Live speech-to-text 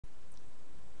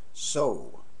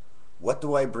So, what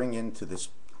do I bring into this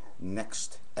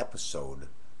next episode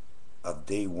of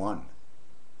day one?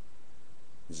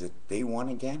 Is it day one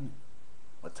again?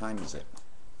 What time is it?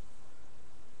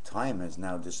 Time has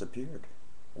now disappeared.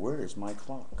 Where is my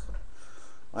clock?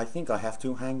 I think I have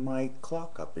to hang my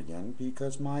clock up again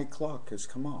because my clock has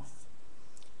come off.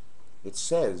 It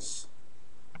says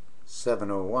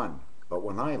 7:01, but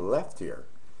when I left here,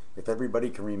 if everybody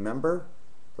can remember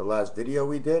the last video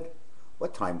we did,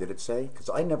 what time did it say?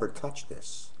 Because I never touched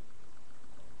this.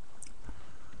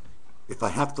 If I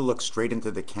have to look straight into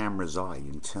the camera's eye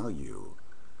and tell you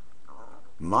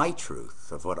my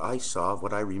truth of what I saw, of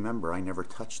what I remember, I never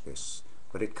touched this,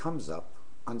 but it comes up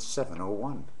on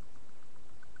 7:01.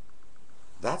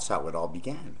 That's how it all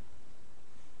began.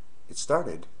 It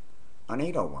started on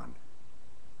 8:01.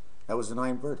 That was the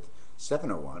 9th birth.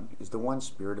 7:01 is the one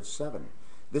spirit of 7.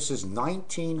 This is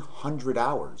 1900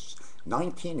 hours.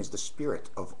 19 is the spirit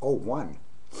of 01.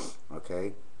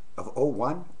 Okay? Of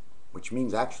 01, which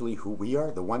means actually who we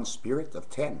are, the one spirit of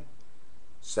 10.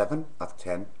 7 of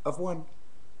 10 of 1.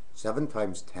 7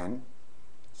 times 10.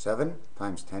 7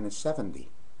 times 10 is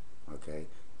 70. Okay?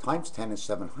 Times 10 is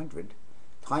 700.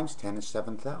 Times 10 is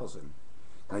 7,000.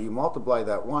 Now you multiply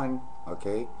that 1,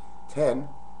 okay? 10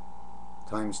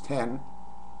 times 10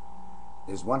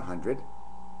 is 100.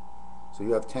 So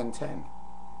you have 1010.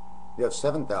 You have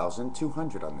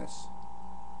 7,200 on this.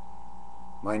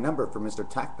 My number for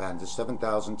MrTacpans's is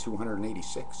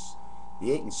 7,286.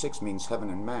 The 8 and 6 means heaven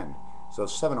and man. So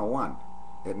 7:01,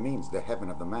 it means the heaven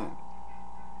of the man.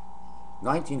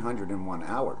 1901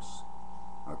 hours,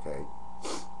 okay,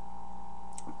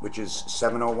 which is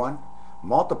 7:01.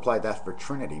 Multiply that for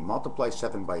Trinity. Multiply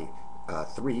 7 by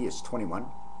 3 is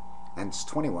 21, and it's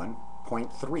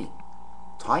 21.3.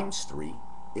 Times 3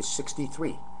 is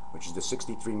 63, which is the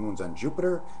 63 moons on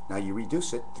Jupiter. Now you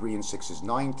reduce it. 3 and 6 is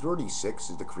 9. 36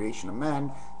 is the creation of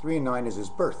man. 3 and 9 is his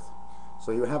birth.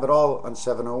 So you have it all on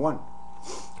 7:01.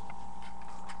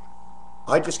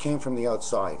 I just came from the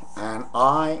outside, and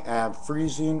I am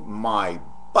freezing my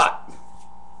butt.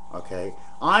 Okay?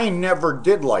 I never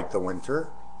did like the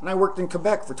winter, and I worked in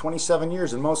Quebec for 27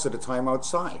 years, and most of the time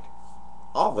outside.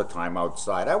 All the time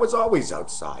outside. I was always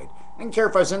outside. I didn't care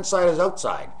if I was inside or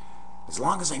outside, as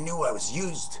long as I knew I was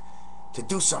used to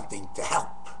do something to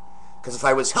help. Because if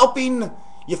I was helping,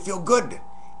 you feel good,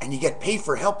 and you get paid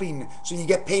for helping, so you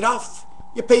get paid off.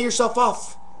 You pay yourself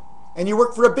off, and you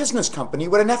work for a business company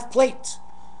with an F plate.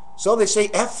 So they say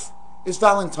F is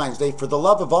Valentine's Day for the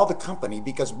love of all the company,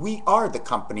 because we are the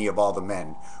company of all the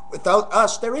men. Without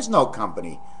us, there is no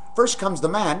company. First comes the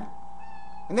man,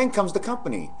 and then comes the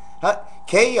company.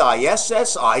 K-I-S-S-I-N-G.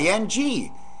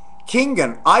 King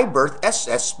and I birth,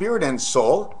 S-S, spirit and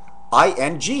soul,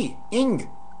 I-N-G, ing.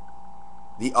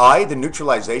 The I, the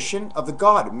neutralization of the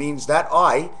God, means that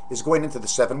I is going into the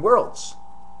 7 worlds.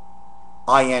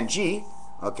 I-N-G,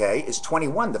 okay, is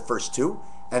 21, the first 2,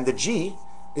 and the G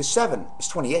is 7, is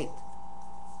 28.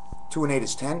 2 and 8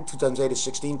 is 10, 2 times 8 is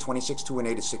 16, 26, 2 and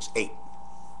 8 is 6, 8.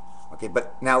 Okay,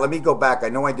 but now let me go back. I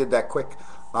know I did that quick.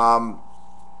 Boy,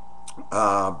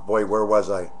 where was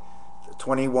I?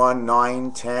 21,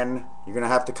 9, 10. You're going to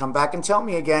have to come back and tell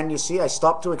me again. You see, I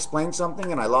stopped to explain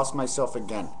something and I lost myself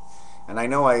again. And I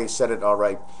know I said it all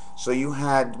right. So you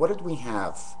had, what did we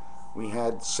have? We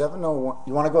had 7:01.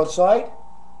 You want to go outside?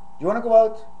 You want to go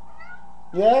out?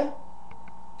 Yeah?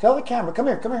 Tell the camera. Come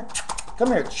here, come here.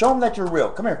 Come here. Show them that you're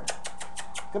real. Come here.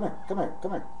 Come here, come here,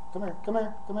 come here. Come here, come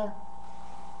here, come here.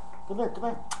 Come here, come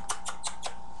here.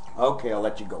 Okay, I'll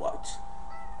let you go out.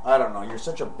 I don't know. You're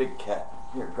such a big cat.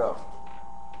 Here, go.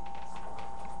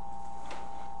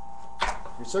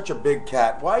 You're such a big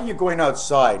cat. Why are you going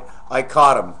outside? I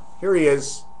caught him. Here he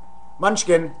is.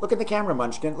 Munchkin. Look at the camera,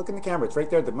 Munchkin. Look in the camera. It's right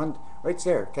there. Right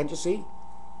there. Can't you see?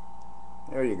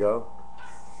 There you go.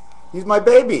 He's my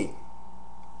baby.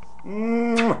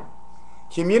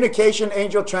 Communication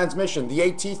angel transmission. The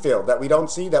AT field that we don't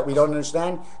see, that we don't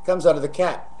understand, comes out of the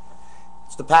cat.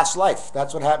 It's the past life.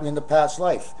 That's what happened in the past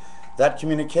life. That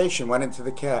communication went into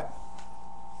the cat.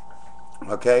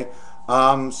 Okay?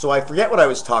 So I forget what I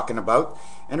was talking about,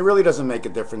 and it really doesn't make a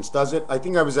difference, does it? I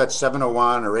think I was at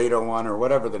 7:01 or 8:01 or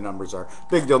whatever the numbers are.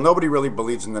 Big deal. Nobody really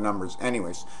believes in the numbers.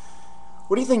 Anyways,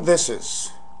 what do you think this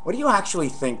is? What do you actually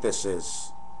think this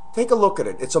is? Take a look at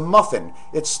it. It's a muffin.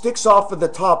 It sticks off of the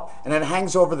top and it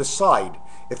hangs over the side.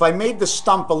 If I made the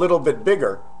stump a little bit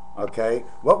bigger, okay,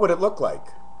 what would it look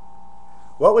like?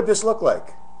 What would this look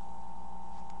like?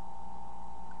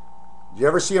 Did you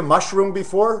ever see a mushroom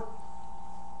before?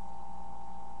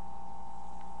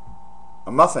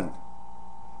 A muffin.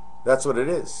 That's what it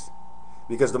is.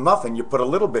 Because the muffin, you put a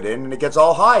little bit in and it gets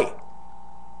all high.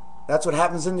 That's what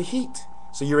happens in the heat.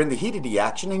 So you're in the heat of the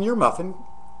action and your muffin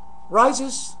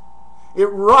rises. It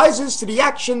rises to the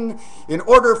action in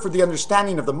order for the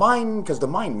understanding of the mind, because the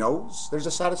mind knows there's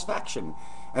a satisfaction.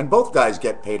 And both guys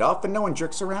get paid off and no one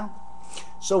jerks around.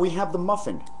 So we have the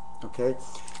muffin, okay?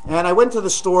 And I went to the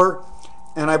store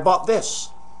and I bought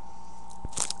this.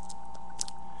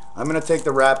 I'm going to take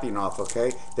the wrapping off,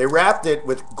 okay? They wrapped it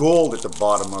with gold at the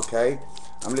bottom, okay?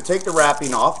 I'm going to take the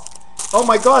wrapping off. Oh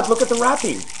my God, look at the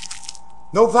wrapping.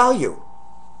 No value.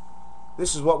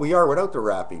 This is what we are without the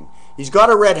wrapping. He's got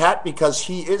a red hat because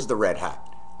he is the red hat,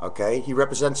 okay? He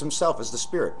represents himself as the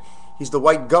spirit. He's the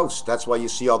white ghost. That's why you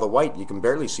see all the white. You can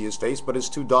barely see his face, but his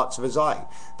two dots of his eye.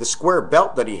 The square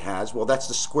belt that he has, well, that's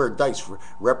the square dice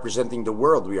representing the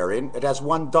world we are in. It has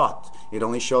one dot. It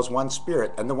only shows one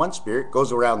spirit, and the one spirit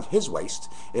goes around his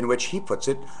waist, in which he puts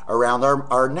it around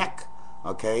our neck,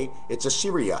 okay? It's a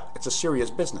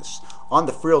serious business. On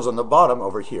the frills on the bottom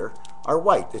over here are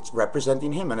white. It's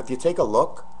representing him. And if you take a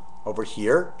look over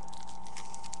here,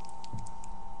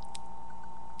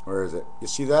 where is it? You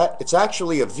see that? It's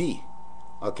actually a V,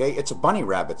 okay? It's a bunny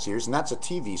rabbit's ears, and that's a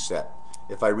TV set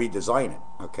if I redesign it,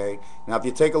 okay? Now, if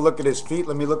you take a look at his feet,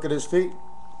 let me look at his feet.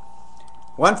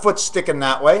 One foot's sticking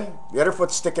that way, the other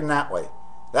foot's sticking that way.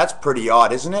 That's pretty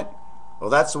odd, isn't it? Well,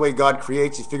 that's the way God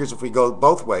creates. He figures if we go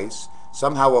both ways,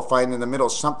 somehow we'll find in the middle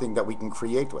something that we can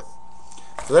create with.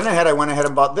 So then I went ahead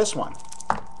and bought this one.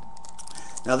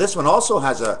 Now, this one also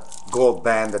has a gold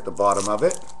band at the bottom of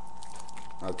it.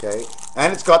 Okay,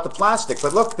 and it's got the plastic,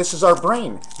 but look, this is our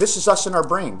brain. This is us in our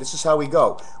brain. This is how we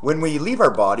go. When we leave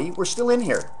our body, we're still in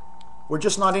here. We're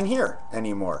just not in here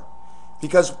anymore,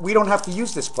 because we don't have to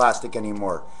use this plastic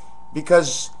anymore,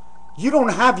 because you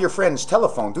don't have your friend's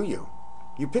telephone, do you?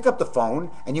 You pick up the phone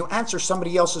and you answer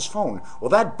somebody else's phone. Well,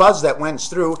 that buzz that went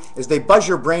through is they buzz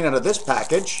your brain out of this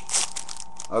package,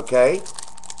 okay,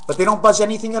 but they don't buzz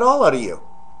anything at all out of you.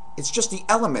 It's just the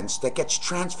elements that gets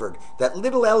transferred. That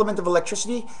little element of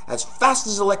electricity, as fast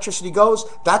as electricity goes,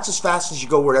 that's as fast as you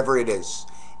go wherever it is.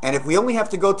 And if we only have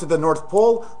to go to the North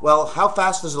Pole, well, how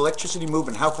fast does electricity move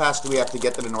and how fast do we have to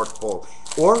get to the North Pole?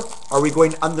 Or are we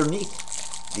going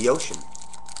underneath the ocean?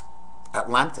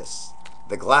 Atlantis,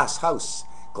 the glass house.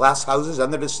 Glass houses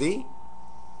under the sea?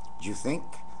 Do you think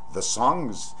the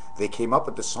songs, they came up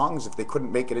with the songs if they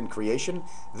couldn't make it in creation?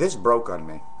 This broke on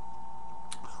me.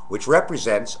 Which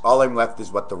represents, all I'm left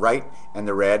is what the right and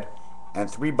the red,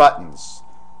 and 3 buttons,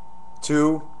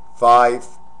 2, 5,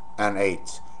 and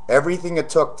 8. Everything it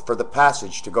took for the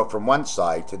passage to go from one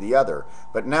side to the other.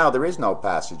 But now there is no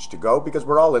passage to go because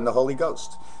we're all in the Holy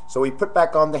Ghost. So he put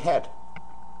back on the head.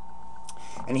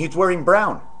 And he's wearing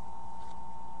brown.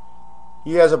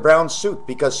 He has a brown suit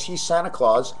because he's Santa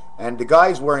Claus, and the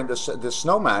guy's wearing the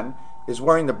snowman is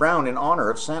wearing the brown in honor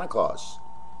of Santa Claus.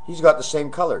 He's got the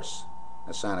same colors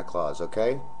as Santa Claus,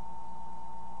 okay?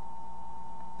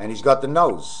 And he's got the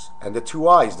nose and the 2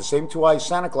 eyes, the same 2 eyes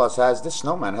Santa Claus has. This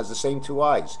snowman has the same 2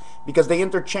 eyes because they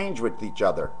interchange with each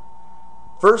other.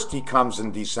 First he comes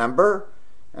in December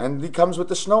and he comes with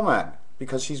the snowman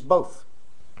because he's both.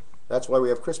 That's why we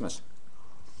have Christmas.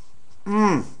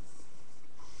 Now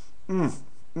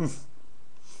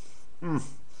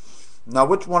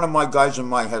which one of my guys in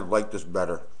my head like this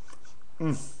better?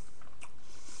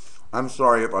 I'm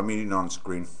sorry if I'm eating on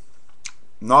screen.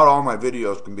 Not all my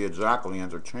videos can be exactly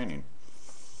entertaining.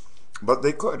 But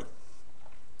they could.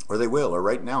 Or they will. Or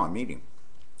right now I'm eating.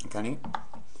 I can't eat.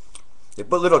 They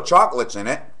put little chocolates in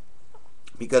it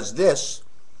because this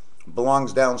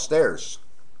belongs downstairs.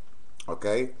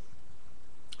 Okay?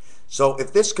 So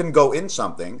if this can go in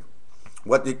something,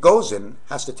 what it goes in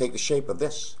has to take the shape of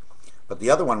this. But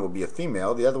the other one will be a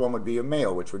female. The other one would be a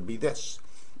male, which would be this.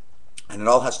 And it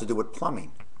all has to do with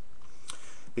plumbing.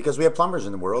 Because we have plumbers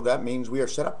in the world, that means we are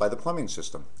set up by the plumbing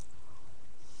system.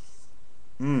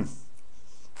 Good.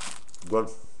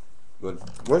 Good.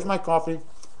 Where's my coffee?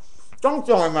 Don't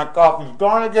tell me my coffee's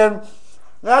gone again.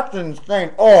 That's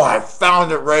insane. Oh, I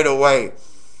found it right away.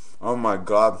 Oh my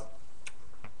God.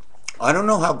 I don't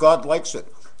know how God likes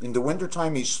it. In the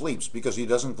wintertime he sleeps because he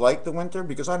doesn't like the winter,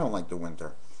 because I don't like the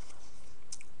winter.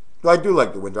 I do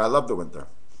like the winter. I love the winter.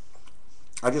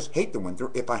 I just hate the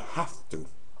winter if I have to.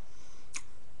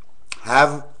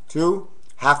 Have to?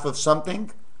 Half of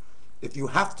something? If you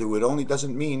have to, it only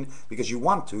doesn't mean because you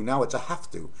want to. Now it's a have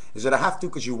to. Is it a have to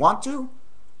because you want to?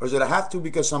 Or is it a have to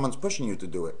because someone's pushing you to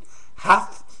do it?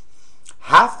 Half,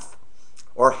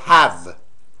 or have?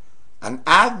 An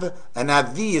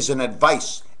avis is an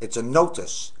advice. It's a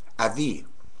notice. Avis.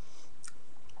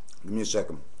 Give me a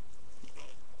second.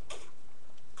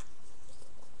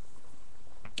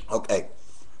 Okay.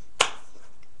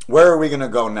 Where are we going to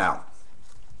go now?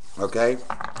 Okay?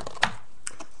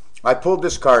 I pulled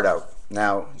this card out.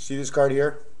 Now, see this card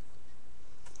here?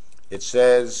 It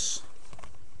says,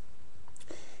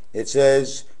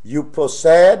 you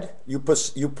possede,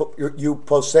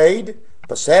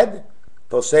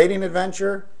 possessing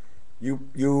adventure.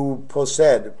 You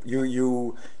possede,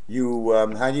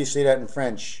 how do you say that in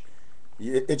French?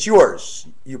 It's yours.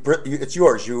 It's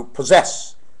yours. You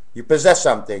possess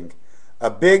something. A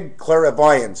big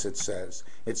clairvoyance, it says.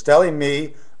 It's telling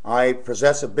me I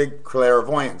possess a big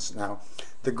clairvoyance. Now,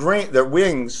 the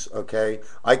wings, okay,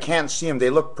 I can't see them. They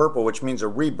look purple, which means a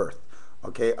rebirth.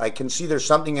 Okay, I can see there's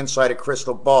something inside a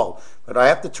crystal ball, but I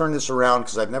have to turn this around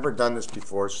because I've never done this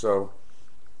before. So,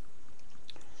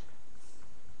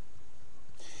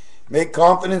 make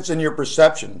confidence in your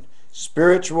perception.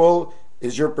 Spiritual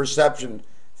is your perception.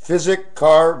 Physic,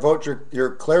 car, vote your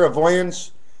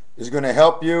clairvoyance is going to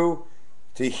help you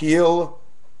to heal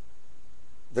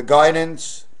the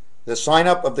guidance, the sign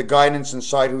up of the guidance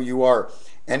inside who you are.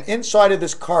 And inside of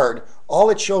this card,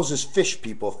 all it shows is fish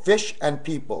people, fish and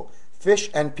people, fish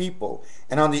and people.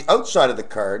 And on the outside of the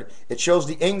card, it shows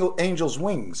the angel's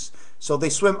wings. So they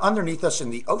swim underneath us in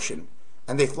the ocean,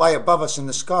 and they fly above us in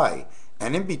the sky.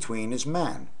 And in between is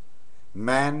man.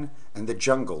 Man and the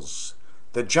jungles.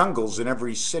 The jungles in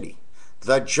every city.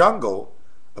 The jungle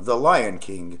of the Lion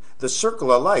King. The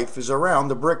circle of life is around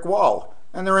the brick wall.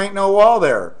 And there ain't no wall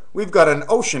there. We've got an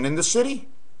ocean in the city.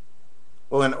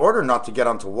 Well, in order not to get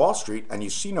onto Wall Street and you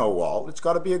see no wall, it's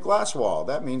got to be a glass wall.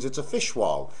 That means it's a fish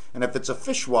wall. And if it's a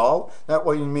fish wall, that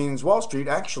means Wall Street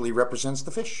actually represents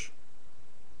the fish.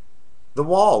 The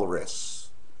walrus.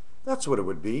 That's what it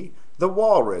would be. The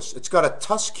walrus. It's got a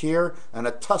tusk here and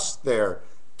a tusk there.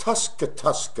 Tuska,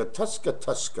 tuska, tuska,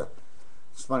 tuska.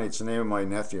 It's funny, it's the name of my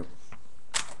nephew.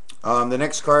 The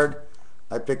next card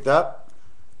I picked up,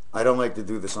 I don't like to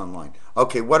do this online.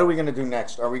 Okay, what are we going to do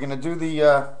next? Are we going to do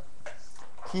the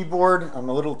keyboard? I'm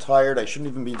a little tired. I shouldn't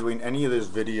even be doing any of this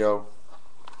video.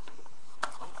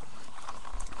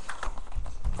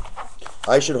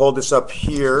 I should hold this up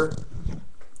here,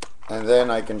 and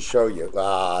then I can show you.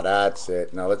 Ah, that's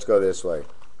it. Now let's go this way.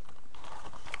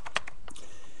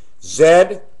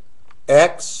 Z,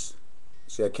 X.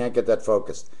 See, I can't get that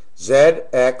focused. Z,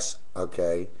 X.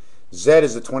 Okay. Z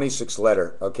is the 26th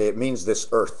letter. Okay, it means this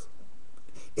earth.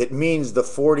 It means the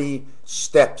 40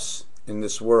 steps in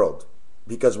this world,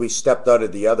 because we stepped out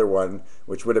of the other one,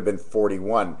 which would have been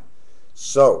 41.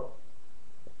 So,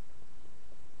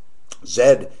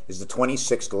 Z is the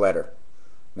 26th letter.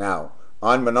 Now,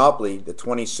 on Monopoly, the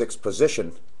 26th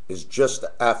position is just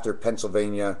after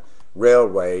Pennsylvania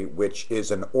Railway, which is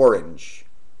an orange.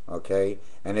 Okay?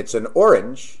 And it's an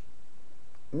orange.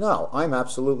 No, I'm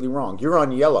absolutely wrong. You're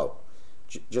on yellow.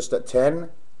 Just at 10,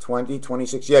 20,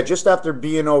 26. Yeah, just after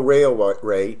B&O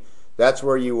Railway, that's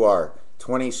where you are.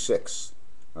 26.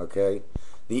 Okay?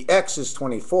 The X is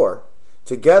 24.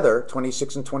 Together,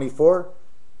 26 and 24,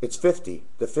 it's 50.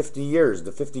 The 50 years,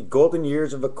 the 50 golden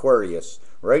years of Aquarius.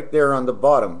 Right there on the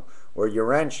bottom, where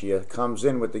Urantia comes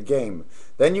in with the game.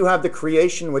 Then you have the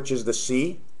creation, which is the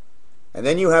C. And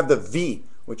then you have the V,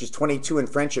 which is 22. In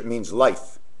French, it means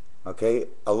life. Okay?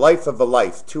 A life of a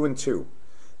life. 2 and 2.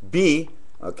 B,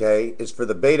 okay, is for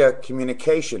the beta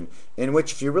communication, in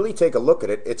which, if you really take a look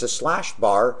at it, it's a slash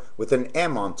bar with an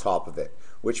M on top of it,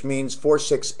 which means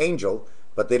 4-6 angel,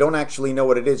 but they don't actually know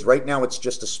what it is. Right now, it's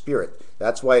just a spirit.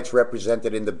 That's why it's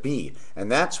represented in the B,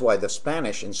 and that's why the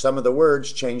Spanish in some of the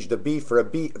words changed the B for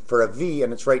a V,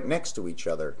 and it's right next to each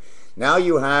other. Now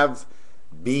you have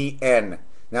BN.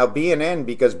 Now B and N,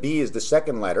 because B is the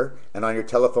second letter, and on your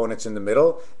telephone it's in the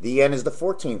middle, the N is the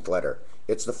 14th letter.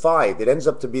 It's the 5. It ends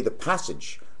up to be the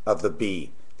passage of the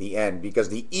B, the N, because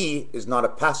the E is not a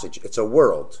passage, it's a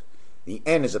world. The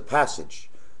N is a passage.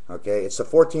 Okay, it's the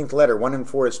 14th letter. 1 and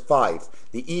 4 is 5.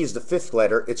 The E is the 5th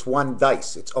letter. It's 1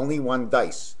 dice. It's only 1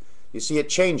 dice. You see, it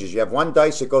changes. You have 1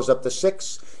 dice, it goes up to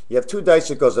 6. You have 2 dice,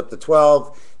 it goes up to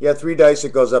 12. You have 3 dice,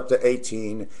 it goes up to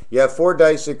 18. You have 4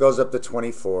 dice, it goes up to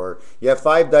 24. You have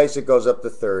 5 dice, it goes up to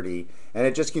 30. And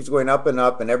it just keeps going up,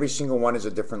 and every single one is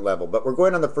a different level. But we're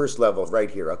going on the first level right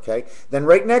here, okay? Then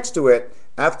right next to it,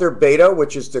 after beta,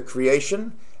 which is the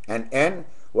creation, and N,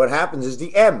 what happens is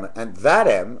the M. And that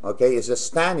M, okay, is a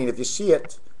standing. If you see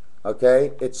it,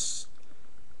 okay, it's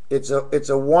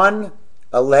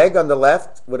a leg on the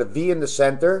left with a V in the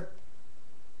center,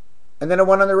 and then a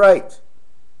 1 on the right.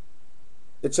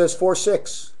 It says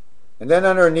 4-6. And then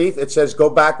underneath it says go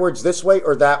backwards this way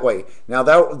or that way. Now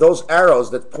those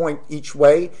arrows that point each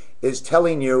way is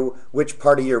telling you which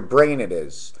part of your brain it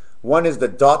is. One is the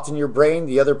dot in your brain,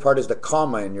 the other part is the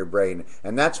comma in your brain.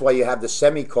 And that's why you have the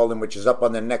semicolon, which is up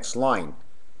on the next line.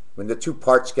 when the two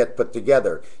parts get put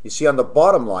together. You see on the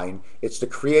bottom line, it's the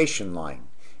creation line.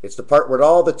 It's the part with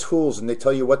all the tools and they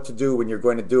tell you what to do when you're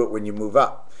going to do it when you move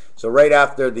up. So right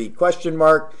after the question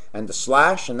mark and the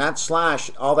slash, and that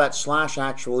slash, all that slash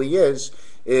actually is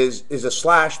a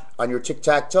slash on your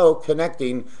tic-tac-toe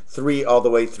connecting 3 all the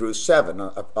way through 7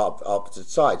 opposite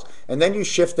sides. And then you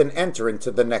shift and enter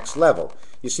into the next level.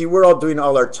 You see, we're all doing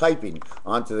all our typing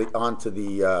onto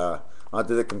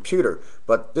the computer,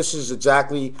 but this is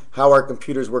exactly how our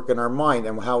computers work in our mind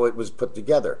and how it was put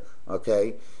together.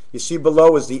 Okay, you see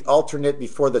below is the alternate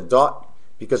before the dot,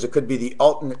 because it could be the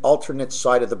alternate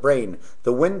side of the brain.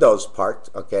 The Windows part,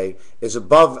 okay, is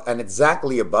above and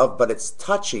exactly above, but it's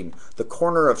touching the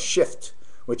corner of shift,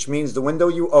 which means the window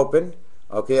you open,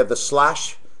 okay, of the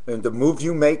slash, and the move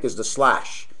you make is the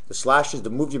slash. The slash is the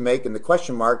move you make, and the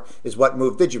question mark is what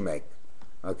move did you make.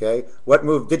 Okay, what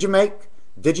move did you make?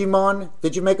 Digimon,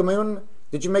 did you make a moon?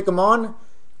 Did you make a mon?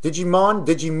 Digimon,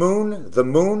 Digimoon, the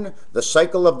moon, the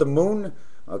cycle of the moon.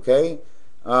 Okay,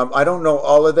 I don't know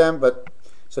all of them, but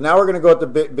so now we're going to go at the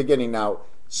beginning now.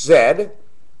 Z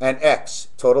and X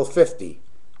total 50.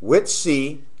 With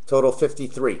C total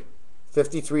 53.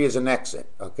 53 is an exit.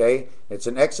 Okay, it's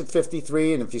an exit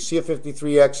 53, and if you see a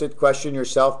 53 exit, question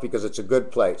yourself because it's a good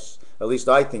place. At least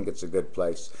I think it's a good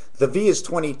place. The V is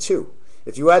 22.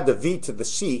 If you add the V to the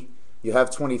C, you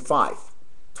have 25.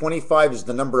 25 is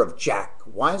the number of jack.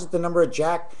 Why is it the number of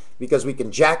jack? Because we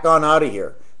can jack on out of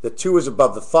here. The 2 is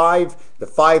above the 5. The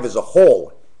 5 is a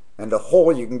hole. And a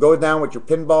hole, you can go down with your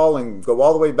pinball and go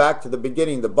all the way back to the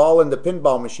beginning. The ball in the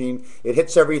pinball machine, it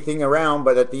hits everything around,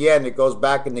 but at the end it goes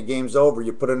back and the game's over.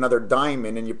 You put another dime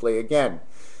in and you play again.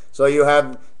 So you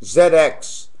have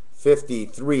ZX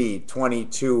 53,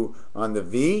 22 on the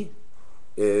V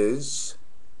is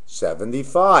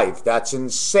 75. That's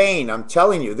insane. I'm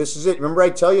telling you, this is it. Remember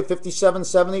I tell you 57,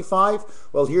 75?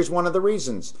 Well, here's one of the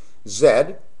reasons.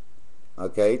 Z,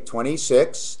 okay,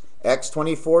 26, X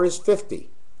 24 is 50.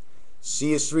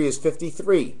 C is 3 is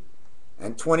 53.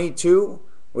 And 22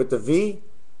 with the V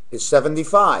is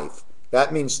 75.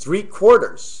 That means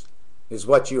 3/4 is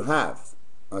what you have.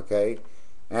 Okay?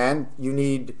 And you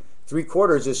need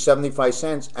 3/4 is 75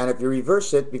 cents. And if you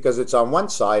reverse it, because it's on one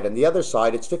side and the other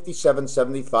side, it's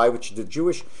 57.75, which is the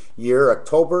Jewish year,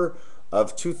 October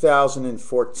of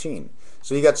 2014.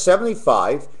 So you got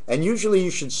 75, and usually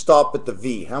you should stop at the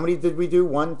V. How many did we do?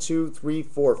 1, 2, 3,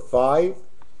 4, 5.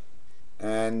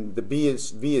 And the V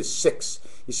is 6.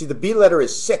 You see, the B letter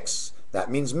is 6. That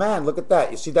means man. Look at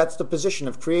that. You see, that's the position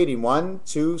of creating. 1,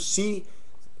 2, C,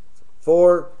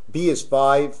 4, B is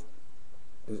 5.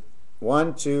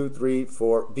 1, 2, 3,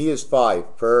 4. B is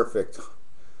 5. Perfect.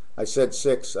 I said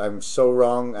 6. I'm so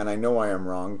wrong, and I know I am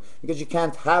wrong, because you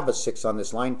can't have a 6 on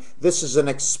this line. This is an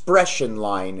expression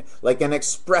line, like an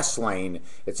express lane.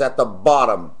 It's at the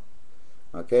bottom.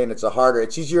 Okay, and it's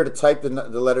it's easier to type the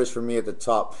letters for me at the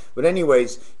top. But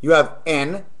anyways, you have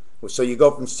N, so you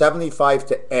go from 75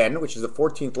 to N, which is the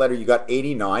 14th letter. You got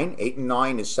 89. 8 and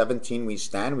 9 is 17. We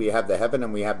stand. We have the heaven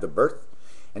and we have the birth.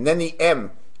 And then the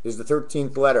M is the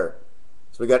 13th letter.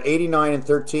 So we got 89 and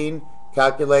 13,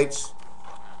 calculates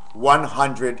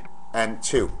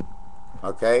 102.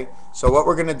 Okay, so what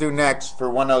we're going to do next for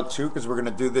 102, because we're going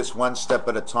to do this one step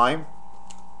at a time,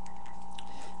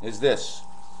 is this.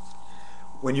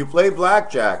 When you play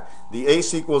blackjack, the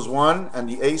ace equals 1 and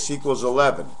the ace equals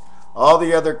 11. All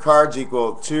the other cards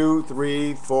equal 2,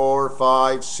 3, 4,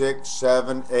 5, 6,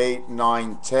 7, 8,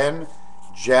 9, 10.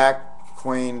 Jack,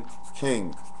 queen,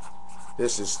 king.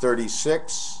 This is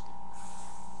 36.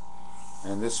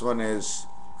 And this one is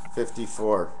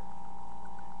 54.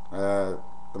 Let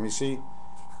me see.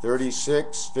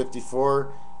 36,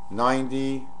 54,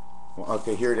 90.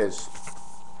 Okay, here it is.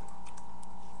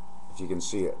 If you can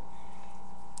see it.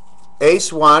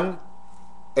 Ace 1,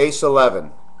 Ace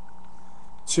 11.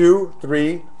 2,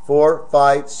 3, 4,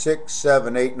 5, 6,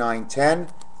 7, 8, 9, 10.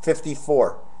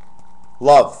 54.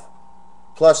 Love.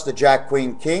 Plus the Jack,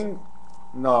 Queen, King.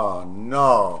 No,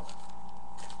 no.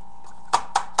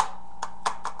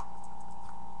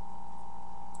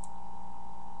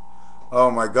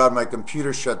 Oh my God, my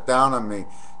computer shut down on me.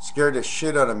 Scared the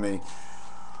shit out of me.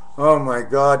 Oh my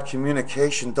God,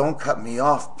 communication, don't cut me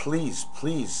off, please,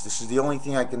 please. This is the only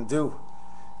thing I can do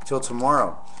till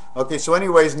tomorrow. Okay, so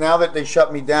anyways, now that they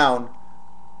shut me down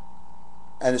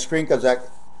and the screen comes back,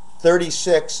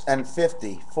 36 and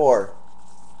 54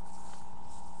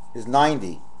 is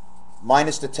 90.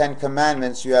 Minus the 10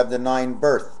 commandments, you have the 9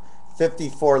 birth.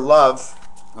 54 love,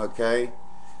 okay,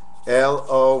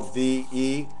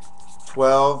 L-O-V-E,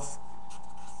 12,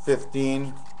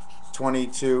 15,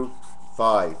 22,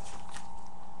 5.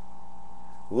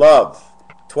 Love,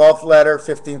 12th letter,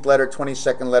 15th letter,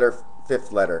 22nd letter,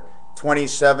 5th letter.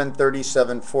 27,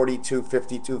 37, 42,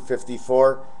 52,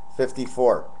 54,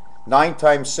 54. 9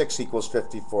 times 6 equals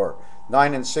 54.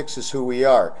 9 and 6 is who we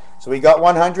are. So we got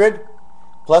 100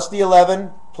 plus the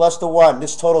 11 plus the 1.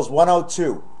 This totals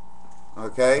 102.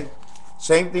 Okay?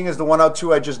 Same thing as the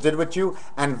 102 I just did with you.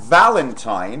 And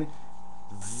Valentine,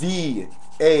 V-A-L-E-N-T-I-N-E,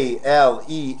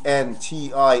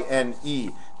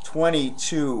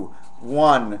 22,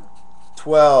 1,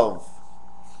 12,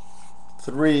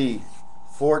 3,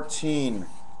 14,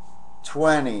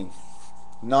 20,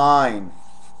 9,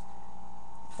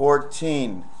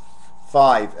 14,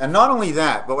 5. And not only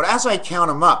that, but as I count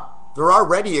them up, they're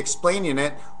already explaining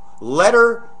it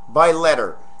letter by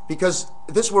letter. Because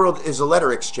this world is a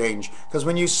letter exchange. Because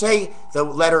when you say the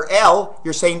letter L,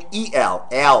 you're saying E-L,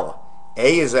 L.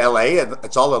 A is L-A,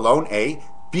 it's all alone, A.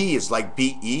 B is like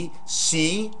B-E.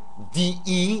 C,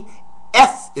 D-E.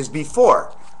 F is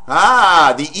before.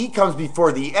 Ah, the E comes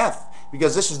before the F.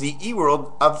 Because this is the E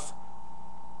world of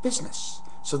business.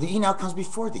 So the E now comes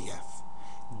before the F.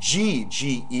 G,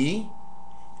 G-E.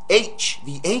 H,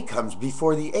 the A comes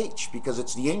before the H. Because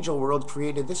it's the angel world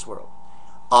created this world.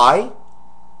 I,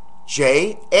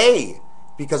 J, A,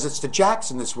 because it's the jacks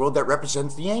in this world that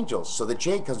represents the angels. So the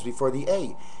J comes before the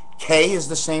A. K is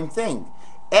the same thing.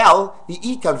 L, the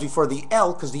E comes before the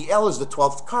L because the L is the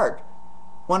 12th card.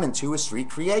 1 and 2 is 3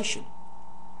 creation.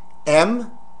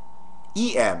 M,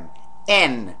 E-M,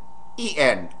 N,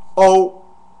 E-N, O,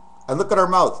 and look at our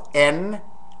mouth, N,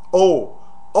 O.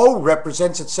 O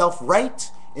represents itself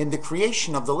right in the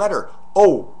creation of the letter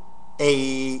O.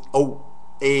 A, O,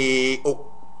 A, O.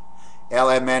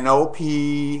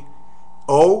 L-M-N-O-P,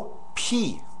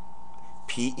 O-P,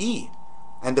 P-E.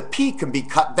 And the P can be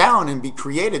cut down and be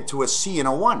created to a C and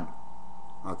a 1.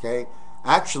 Okay?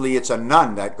 Actually, it's a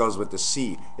none that goes with the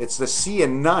C. It's the C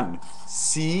and none.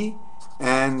 C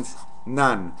and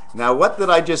none. Now, what did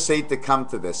I just say to come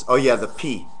to this? Oh, yeah, the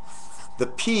P. The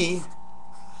P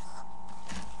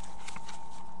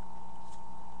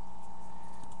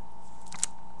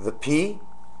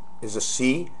is a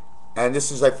C. And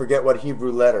this is, I forget what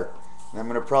Hebrew letter. And I'm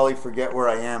going to probably forget where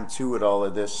I am, too, with all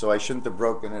of this, so I shouldn't have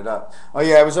broken it up. Oh,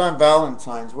 yeah, I was on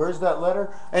Valentine's. Where's that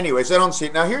letter? Anyways, I don't see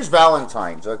it. Now, here's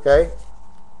Valentine's, okay?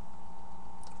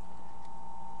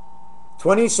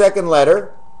 22nd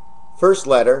letter, first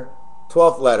letter,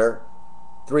 12th letter,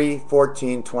 3,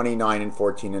 14, 29, and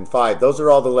 14, and 5. Those are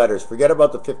all the letters. Forget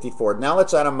about the 54. Now,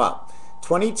 let's add them up.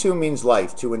 22 means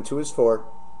life. 2 and 2 is 4.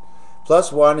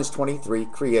 Plus 1 is 23,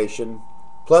 creation.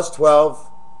 Plus 12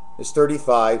 is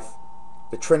 35,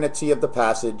 the trinity of the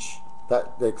passage,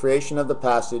 the creation of the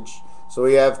passage. So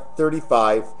we have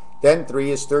 35. Then 3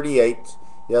 is 38.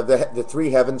 You have the 3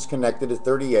 heavens connected is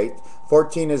 38.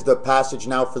 14 is the passage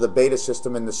now for the beta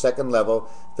system in the second level.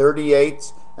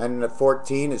 38 and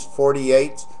 14 is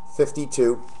 48,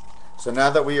 52. So now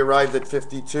that we arrived at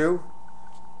 52,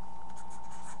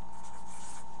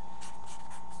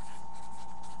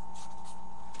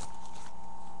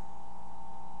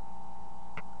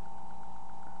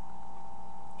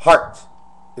 heart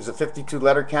is a 52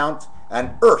 letter count,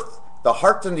 and earth, the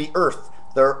heart and the earth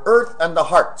and the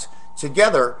heart.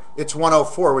 Together, it's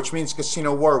 104, which means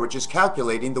Casino War, which is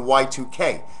calculating the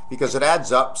Y2K, because it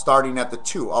adds up starting at the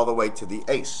 2 all the way to the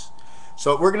ace.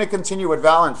 So we're going to continue with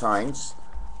Valentine's,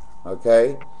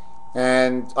 okay?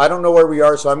 And I don't know where we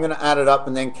are, so I'm going to add it up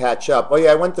and then catch up. Oh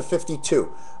yeah, I went to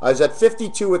 52. I was at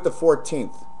 52 with the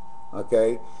 14th,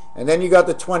 okay? And then you got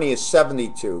the 20 is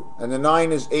 72, and the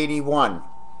 9 is 81.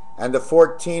 And the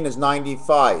 14 is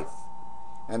 95.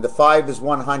 And the 5 is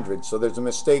 100. So there's a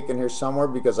mistake in here somewhere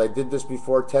because I did this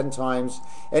before 10 times.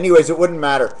 Anyways, it wouldn't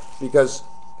matter because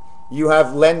you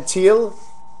have lentil,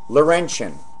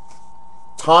 Laurentian.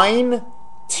 Tine,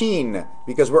 teen.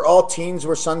 Because we're all teens,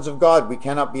 we're sons of God. We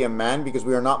cannot be a man because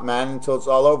we are not man until it's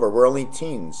all over. We're only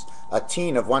teens. A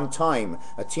teen of one time.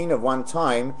 A teen of one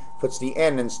time puts the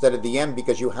N instead of the M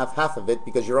because you have half of it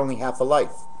because you're only half a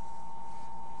life.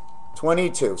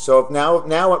 22. So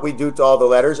now what we do to all the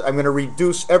letters, I'm going to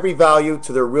reduce every value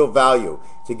to their real value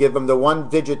to give them the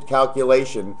 1-digit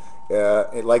calculation,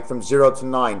 like from 0 to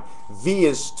 9. V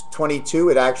is 22.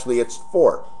 It's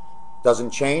 4. Doesn't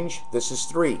change. This is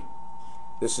 3.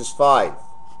 This is 5.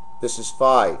 This is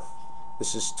 5.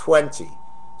 This is 20.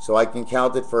 So I can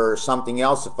count it for something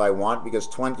else if I want because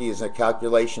 20 is a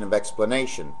calculation of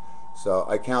explanation. So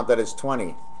I count that as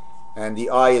 20. And the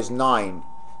I is 9.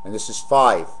 And this is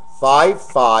 5. 5,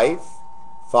 5,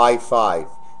 5, 5.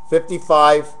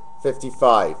 55,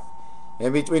 55.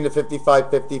 In between the 55,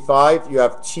 55, you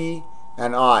have T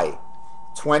and I.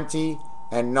 20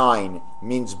 and 9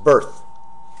 means birth.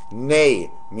 Ne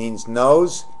means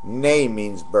nose. Ne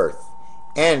means birth.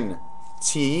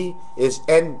 N-T is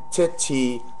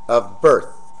entity of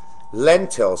birth.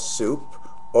 Lentil soup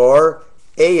or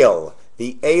ale,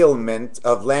 the ailment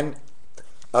of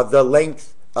the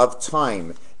length of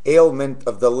time. Ailment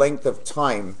of the length of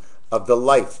time of the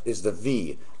life is the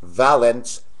V.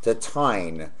 Valence to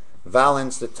tine.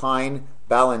 Valence to tine,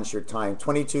 balance your time.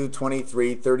 22,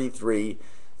 23, 33,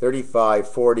 35,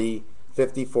 40,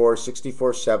 54,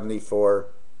 64, 74,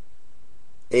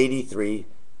 83.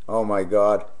 Oh my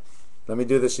God. Let me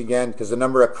do this again because the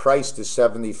number of Christ is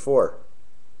 74.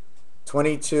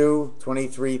 22,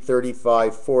 23,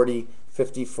 35, 40,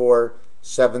 54,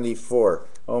 74.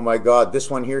 Oh my God. This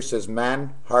one here says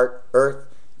man, heart, earth.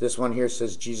 This one here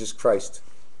says Jesus Christ.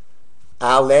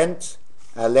 I lent,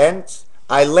 I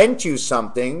lent you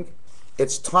something.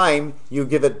 It's time you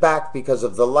give it back because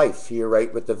of the life here,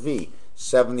 right, with the V.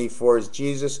 74 is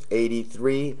Jesus.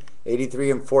 83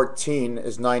 and 14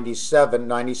 is 97.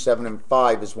 97 and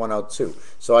 5 is 102.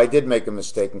 So I did make a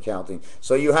mistake in counting.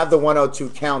 So you have the 102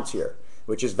 count here,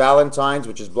 which is Valentine's,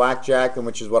 which is blackjack, and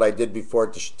which is what I did before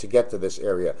to get to this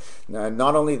area. Now,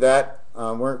 not only that,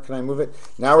 where can I move it?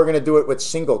 Now we're going to do it with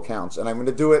single counts, and I'm going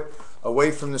to do it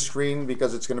away from the screen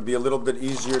because it's going to be a little bit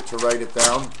easier to write it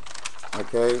down.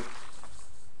 Okay,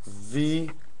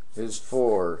 V is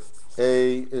 4,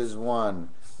 A is 1,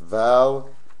 Val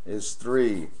is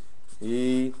 3,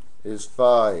 E is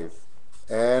 5,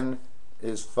 N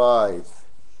is 5,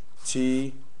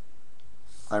 T,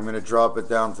 I'm going to drop it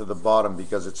down to the bottom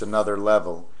because it's another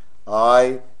level.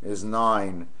 I is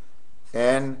 9,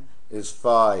 N is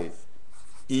 5,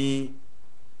 E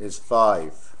is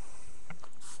 5.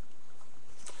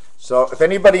 So if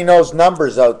anybody knows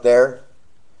numbers out there,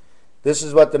 this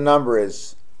is what the number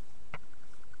is.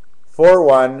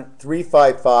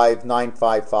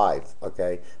 41355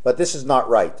 okay? But this is not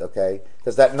right, okay?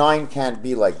 Because that 9 can't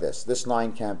be like this. This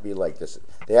 9 can't be like this.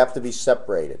 They have to be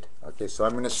separated. Okay, so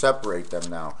I'm going to separate them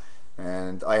now.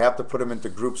 And I have to put them into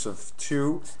groups of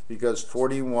 2 because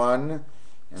 41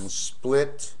 and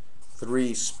split,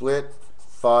 3 split,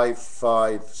 5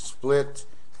 split,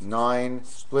 9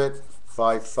 split,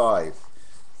 5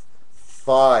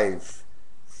 5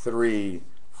 3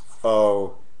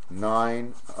 0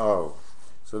 9 0.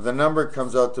 So the number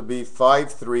comes out to be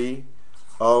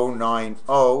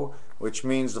 53090, which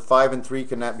means the 5 and 3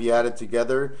 cannot be added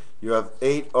together. You have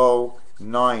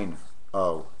 8090.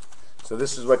 So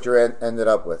this is what you're ended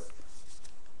up with.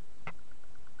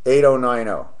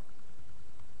 8090.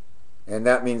 And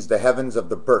that means the heavens of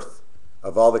the birth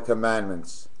of all the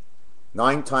commandments.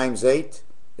 9 times 8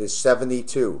 is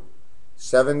 72.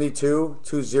 72,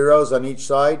 2 zeros on each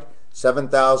side,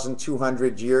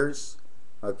 7,200 years.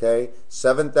 Okay,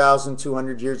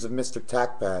 7,200 years of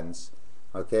MrTacpans's.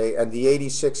 Okay, and the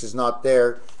 86 is not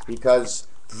there because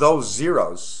those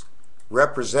zeros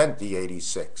represent the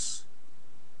 86.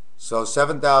 So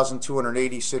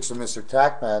 7,286 of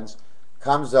MrTacpans's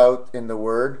comes out in the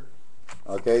word.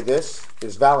 Okay, this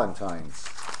is Valentine's,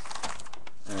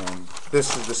 and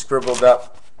this is the scribbled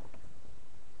up.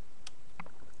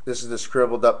 This is the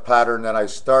scribbled up pattern that I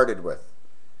started with,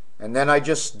 and then I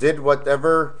just did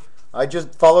whatever. I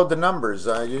just followed the numbers.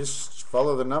 I just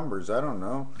follow the numbers. I don't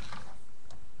know.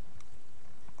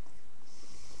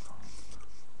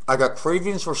 I got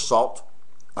cravings for salt.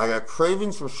 I got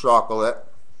cravings for chocolate.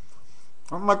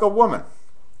 I'm like a woman.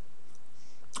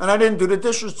 And I didn't do the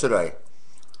dishes today.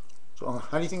 So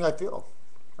how do you think I feel?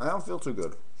 I don't feel too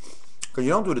good. Because you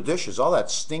don't do the dishes. All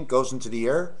that stink goes into the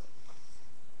air.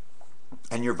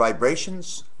 And your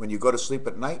vibrations, when you go to sleep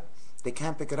at night, they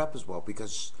can't pick it up as well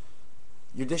because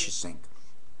your dishes stink.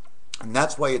 And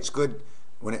that's why it's good,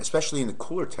 when, especially in the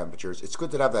cooler temperatures, it's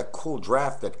good to have that cool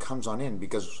draft that comes on in,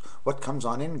 because what comes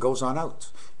on in goes on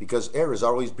out, because air is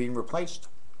always being replaced.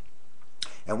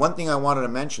 And one thing I wanted to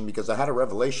mention, because I had a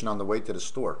revelation on the way to the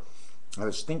store. I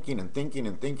was thinking and thinking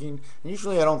and thinking, and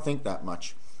usually I don't think that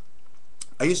much.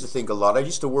 I used to think a lot. I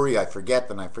used to worry I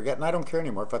forget, and I don't care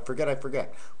anymore. If I forget, I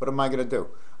forget. What am I going to do?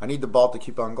 I need the ball to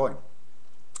keep on going.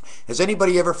 Has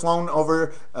anybody ever flown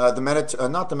over not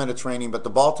the Mediterranean, but the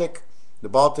Baltic? The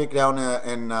Baltic down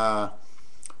in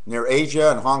near Asia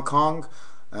and Hong Kong.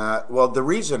 Well, the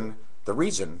reason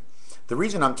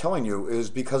I'm telling you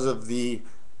is because of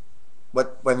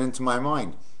what went into my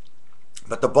mind.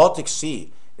 But the Baltic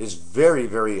Sea is very,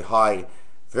 very high,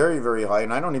 very, very high,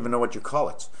 and I don't even know what you call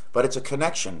it. But it's a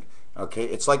connection. Okay,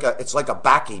 it's like a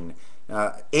backing.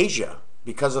 Asia,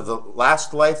 because of the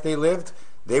last life they lived,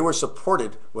 they were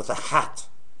supported with a hat.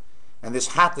 And this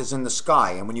hat is in the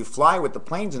sky. And when you fly with the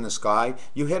planes in the sky,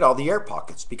 you hit all the air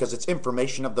pockets because it's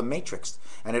information of the matrix.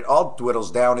 And it all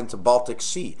dwindles down into Baltic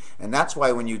Sea. And that's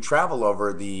why when you travel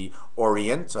over the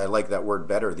Orient, I like that word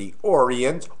better, the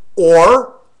Orient,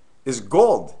 ore is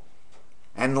gold.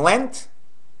 And lent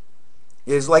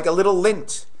is like a little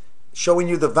lint, showing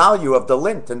you the value of the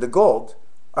lint and the gold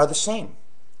are the same.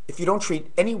 If you don't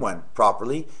treat anyone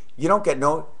properly, you don't get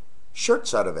no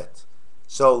shirts out of it.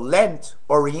 So Lent,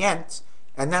 Orient,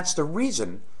 and that's the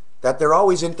reason that they're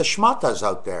always into shmatas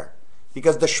out there.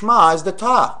 Because the shma is the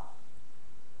ta.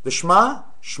 The shma,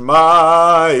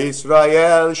 Shema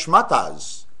Israel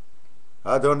shmatas.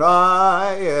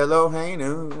 Adonai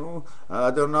Eloheinu,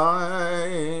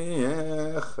 Adonai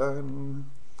Echad.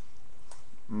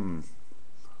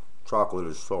 Chocolate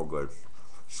is so good.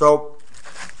 So,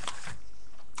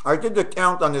 I did the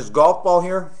count on this golf ball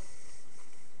here.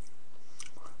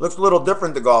 Looks a little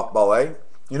different, the golf ball, eh?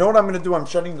 You know what I'm going to do? I'm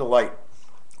shutting the light.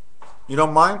 You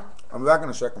don't mind? I'll be back in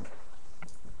a second.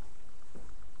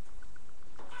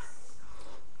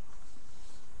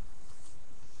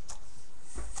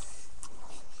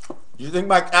 Do you think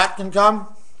my cat can come?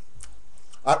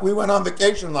 We went on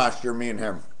vacation last year, me and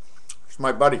him. He's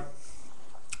my buddy.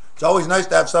 It's always nice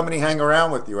to have somebody hang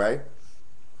around with you, eh?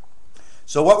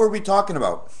 So what were we talking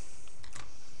about?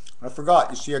 I forgot.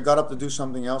 You see, I got up to do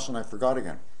something else and I forgot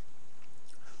again.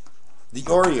 The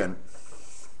Orient.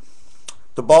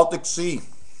 The Baltic Sea.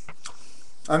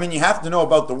 I mean, you have to know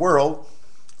about the world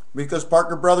because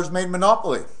Parker Brothers made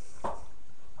Monopoly.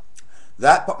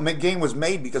 That game was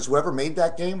made because whoever made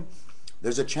that game,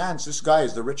 there's a chance this guy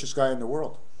is the richest guy in the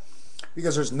world.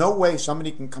 Because there's no way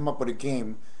somebody can come up with a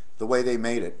game the way they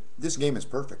made it. This game is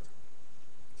perfect.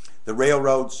 The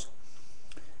railroads.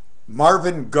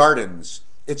 Marvin Gardens.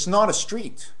 It's not a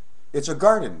street. It's a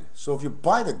garden. So if you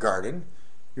buy the garden,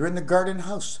 you're in the garden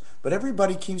house. But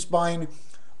everybody keeps buying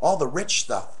all the rich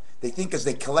stuff. They think as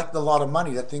they collect a lot of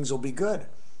money that things will be good.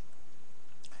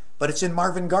 But it's in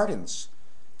Marvin Gardens.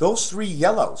 Those three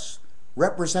yellows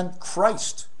represent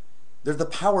Christ. They're the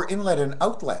power inlet and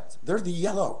outlet. They're the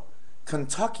yellow.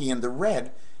 Kentucky, and the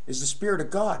red is the Spirit of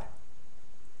God.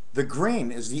 The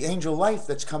green is the angel life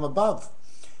that's come above.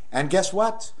 And guess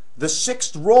what? The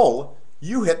sixth roll,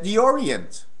 you hit the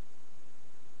Orient.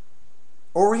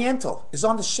 Oriental is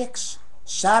on the 6.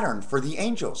 Saturn for the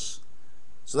angels.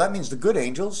 So that means the good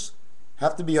angels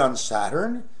have to be on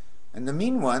Saturn, and the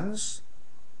mean ones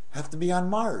have to be on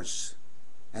Mars.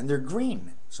 And they're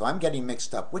green. So I'm getting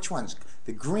mixed up. Which one's?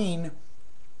 The green,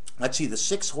 let's see, the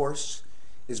 6 horse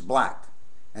is black,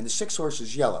 and the 6 horse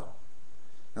is yellow.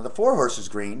 Now the 4 horse is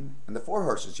green, and the 4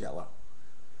 horse is yellow.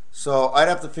 So I'd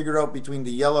have to figure out between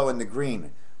the yellow and the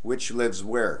green, which lives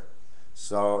where.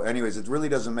 So anyways, it really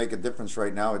doesn't make a difference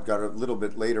right now. It got a little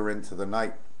bit later into the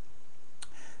night.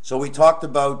 So we talked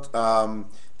about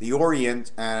the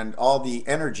Orient and all the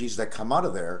energies that come out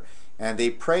of there. And they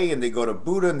pray and they go to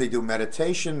Buddha and they do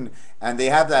meditation and they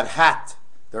have that hat.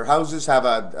 Their houses have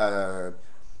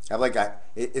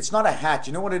it's not a hat.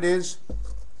 You know what it is?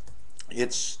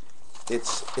 It's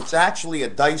actually a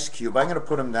dice cube. I'm going to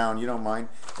put them down. You don't mind?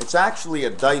 It's actually a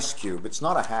dice cube. It's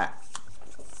not a hat.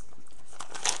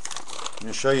 I'm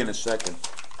going to show you in a second.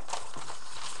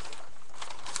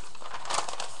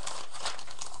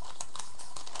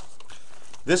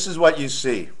 This is what you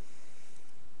see.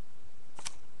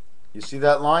 You see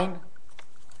that line?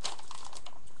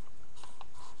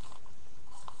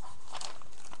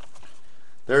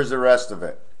 There's the rest of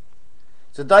it.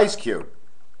 It's a dice cube.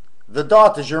 The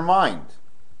dot is your mind.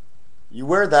 You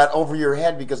wear that over your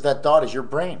head because that dot is your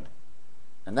brain.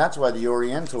 And that's why the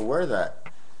Oriental wear that.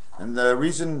 And the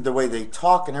reason, the way they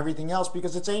talk and everything else,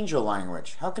 because it's angel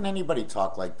language. How can anybody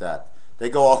talk like that? They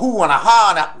go a hoo and a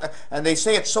ha, and they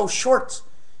say it's so short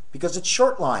because it's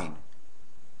short line.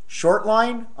 Short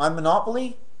line on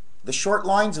Monopoly, the short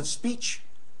lines of speech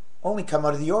only come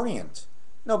out of the Orient.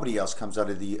 Nobody else comes out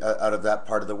of that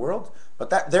part of the world.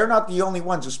 But they're not the only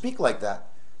ones who speak like that.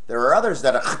 There are others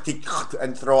that are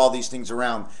and throw all these things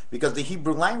around because the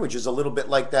Hebrew language is a little bit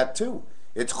like that too.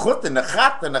 It's chut and a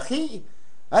chat and a chi.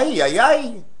 Ay, ay,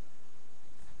 ay.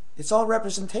 It's all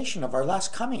representation of our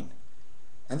last coming.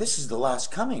 And this is the last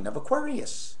coming of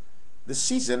Aquarius. The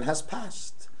season has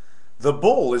passed. The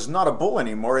bull is not a bull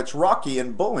anymore. It's Rocky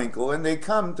and Bullwinkle, and they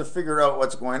come to figure out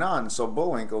what's going on. So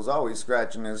Bullwinkle's always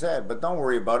scratching his head. But don't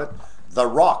worry about it. The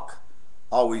rock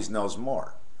always knows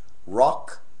more.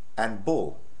 Rock and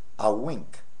bull. A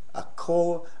wink, a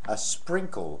coal, a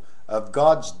sprinkle of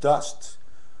God's dust.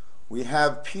 We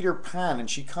have Peter Pan, and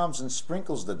she comes and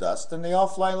sprinkles the dust, and they all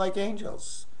fly like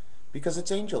angels because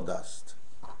it's angel dust.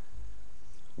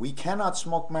 We cannot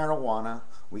smoke marijuana.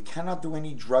 We cannot do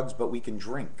any drugs, but we can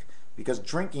drink, because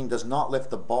drinking does not lift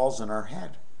the balls in our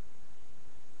head.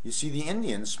 You see, the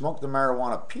Indians smoked the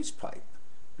marijuana peace pipe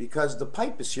because the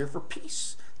pipe is here for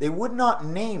peace. They would not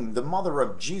name the mother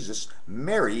of Jesus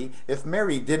Mary if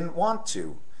Mary didn't want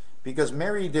to, because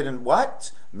Mary didn't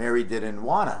what? Mary didn't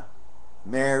wanna.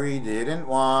 Mary didn't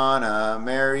wanna,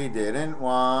 Mary didn't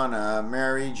wanna,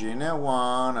 Mary Gina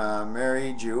wanna,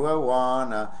 Mary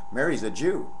Jew-a-wanna. Mary's a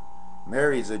Jew.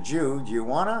 Mary's a Jew. Do you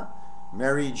wanna?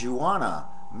 Mary Juana.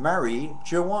 Mary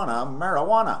Juana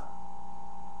marijuana.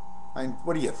 And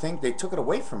what do you think? They took it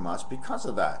away from us because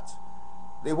of that.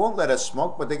 They won't let us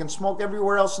smoke, but they can smoke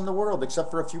everywhere else in the world except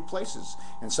for a few places.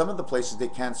 And some of the places they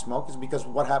can't smoke is because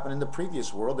of what happened in the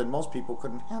previous world, and most people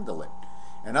couldn't handle it.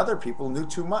 And other people knew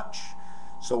too much.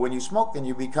 So when you smoke and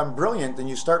you become brilliant and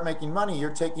you start making money, you're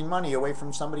taking money away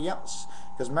from somebody else.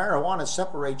 Because marijuana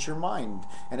separates your mind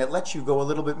and it lets you go a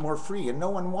little bit more free, and no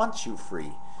one wants you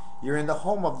free. You're in the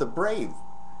home of the brave,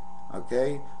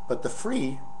 okay? But the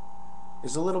free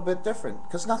is a little bit different,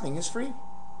 because nothing is free.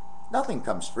 Nothing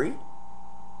comes free.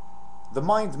 The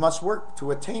mind must work to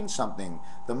attain something.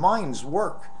 The mind's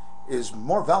work is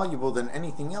more valuable than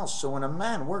anything else. So when a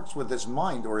man works with his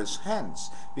mind or his hands,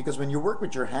 because when you work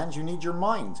with your hands, you need your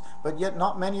mind, but yet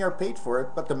not many are paid for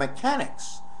it. But the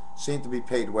mechanics seem to be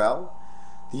paid well.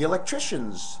 The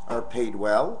electricians are paid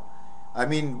well. I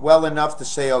mean, well enough to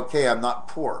say, okay, I'm not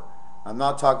poor. I'm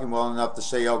not talking well enough to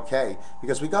say okay,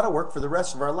 because we got to work for the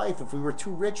rest of our life. If we were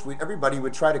too rich, everybody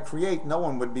would try to create. No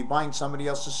one would be buying somebody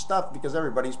else's stuff because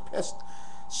everybody's pissed.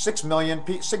 6 billion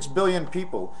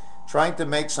people trying to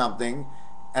make something,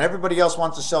 and everybody else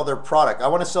wants to sell their product. I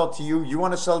want to sell it to you. You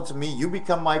want to sell it to me. You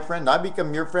become my friend. I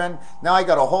become your friend. Now I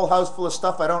got a whole house full of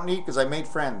stuff I don't need because I made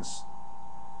friends.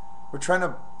 We're trying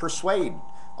to persuade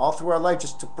all through our life,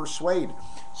 just to persuade.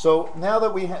 So now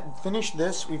that we had finished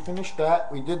this, we finished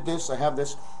that, we did this, I have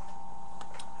this.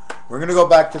 We're going to go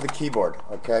back to the keyboard,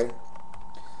 okay?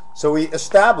 So we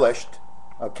established,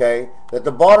 okay, that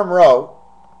the bottom row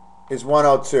is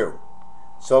 102.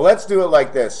 So let's do it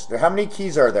like this. How many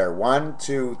keys are there? 1,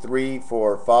 2, 3,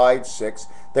 4, 5, 6.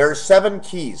 There are 7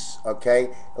 keys, okay?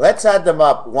 Let's add them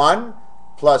up. 1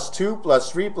 plus 2 plus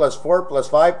 3 plus 4 plus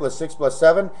 5 plus 6 plus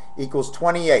 7 equals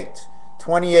 28.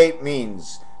 28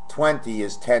 means 20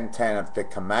 is 10 of the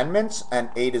commandments, and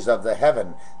 8 is of the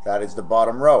heaven. That is the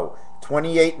bottom row.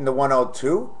 28 and the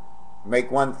 102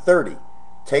 make 130.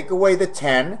 Take away the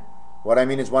 10. What I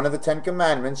mean is one of the 10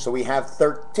 commandments, so we have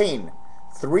 13.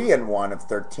 3 and 1 of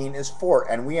 13 is 4,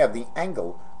 and we have the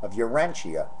angle of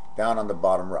Urantia down on the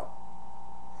bottom row.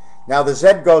 Now the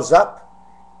Z goes up,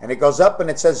 and it goes up and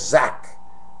it says Zach,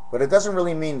 but it doesn't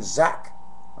really mean Zach,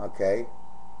 okay?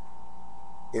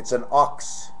 It's an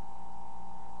ox.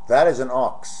 That is an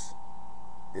ox.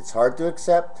 It's hard to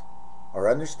accept or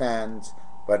understand,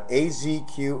 but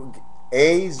AZXQ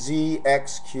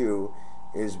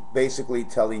is basically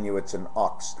telling you it's an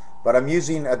ox. But I'm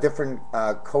using a different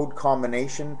code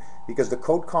combination, because the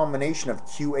code combination of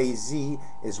QAZ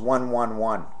is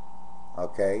 111.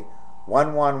 Okay?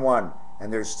 111.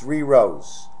 And there's 3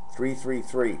 rows.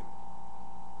 333.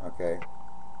 Okay?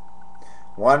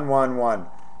 111.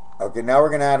 Okay, now we're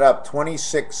going to add up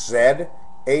 26Z.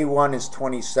 A1 is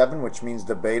 27, which means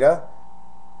the beta.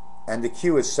 And the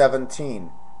Q is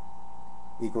 17.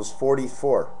 Equals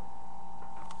 44.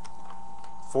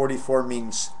 44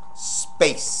 means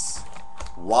space.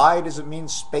 Why does it mean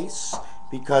space?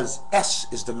 Because S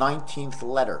is the 19th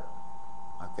letter.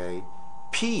 Okay?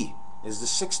 P is the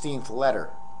 16th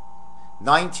letter.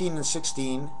 19 and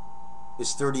 16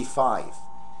 is 35.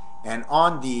 And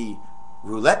on the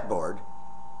roulette board,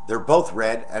 they're both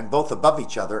red and both above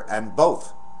each other and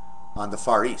both on the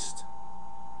far east.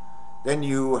 Then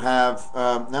you have,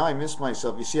 now I missed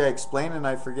myself. You see, I explain and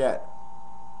I forget.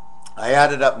 I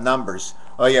added up numbers.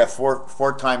 Oh yeah,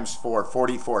 4 times 4,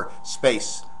 44,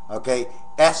 space. Okay,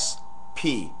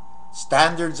 SP,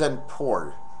 standards and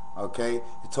poor. Okay,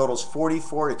 it totals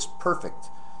 44. It's perfect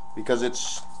because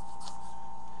it's,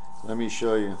 let me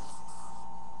show you.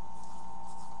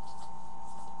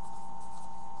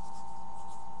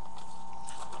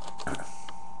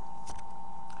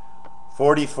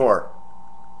 $44.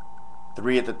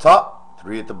 3 at the top,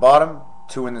 3 at the bottom,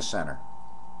 2 in the center.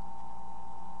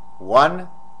 1,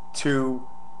 2,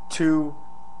 2,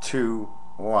 2,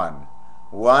 1.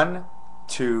 1,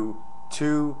 2,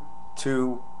 2,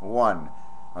 2, 1.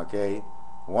 Okay?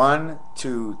 1,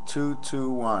 2, 2, 2,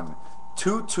 1.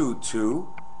 2, 2,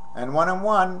 2, and 1 and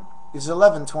 1 is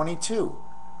 11, 22.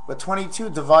 But 22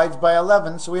 divides by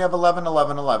 11, so we have 11,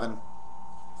 11, 11.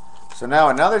 So now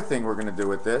another thing we're going to do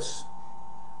with this,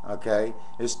 okay,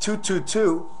 is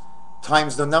 222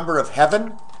 times the number of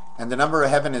heaven, and the number of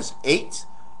heaven is 8,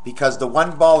 because the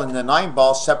 1 ball and the 9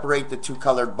 balls separate the 2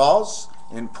 colored balls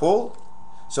in pool.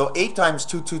 So 8 times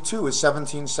 222 is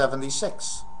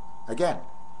 1776. Again,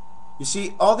 you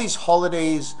see all these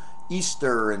holidays,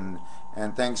 Easter and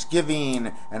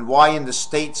Thanksgiving, and why in the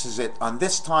States is it on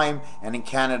this time and in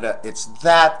Canada it's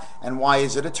that, and why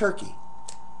is it a turkey?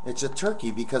 It's a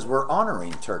turkey because we're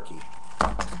honoring Turkey.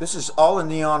 This is all in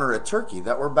the honor of Turkey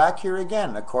that we're back here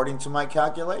again, according to my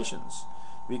calculations,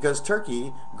 because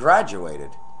Turkey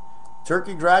graduated.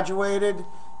 Turkey graduated.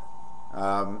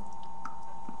 The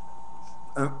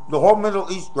whole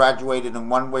Middle East graduated in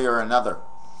one way or another.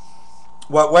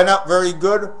 What went up very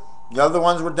good, the other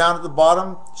ones were down at the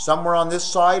bottom. Some were on this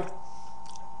side.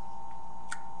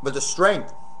 But the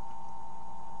strength,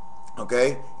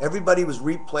 okay, everybody was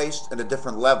replaced at a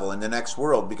different level in the next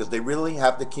world, because they really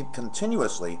have to keep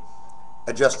continuously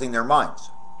adjusting their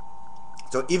minds.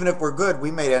 So even if we're good,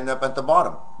 we may end up at the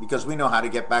bottom because we know how to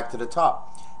get back to the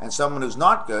top. And someone who's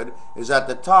not good is at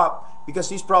the top because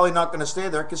he's probably not going to stay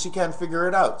there because he can't figure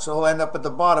it out. So he'll end up at the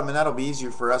bottom, and that'll be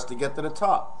easier for us to get to the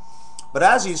top. But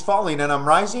as he's falling and I'm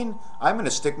rising, I'm going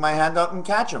to stick my hand out and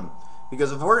catch him.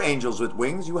 Because if we're angels with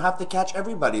wings, you have to catch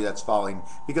everybody that's falling.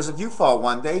 Because if you fall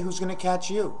one day, who's going to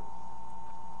catch you?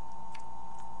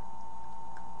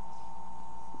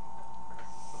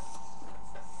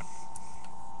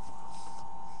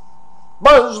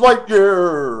 Buzz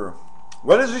Lightyear!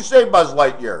 What does he say, Buzz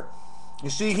Lightyear? You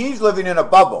see, he's living in a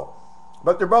bubble.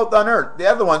 But they're both on Earth. The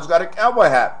other one's got a cowboy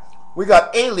hat. We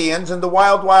got aliens in the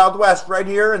Wild Wild West right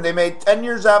here, and they made 10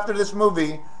 years after this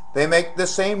movie, they make the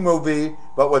same movie,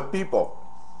 but with people.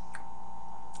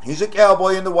 He's a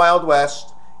cowboy in the Wild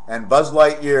West, and Buzz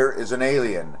Lightyear is an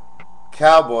alien.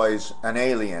 Cowboys and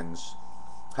aliens.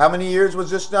 How many years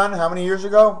was this done? How many years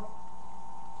ago?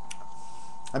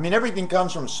 I mean, everything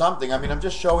comes from something. I mean, I'm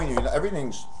just showing you,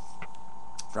 everything's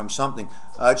from something.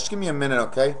 Just give me a minute,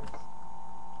 okay?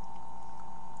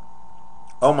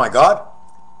 Oh my God.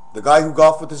 The guy who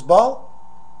golfed with his ball?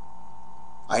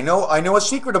 I know a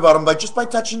secret about him, but just by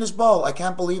touching his ball. I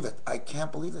can't believe it. I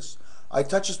can't believe this. I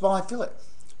touch his ball, I feel it.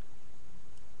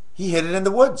 He hid it in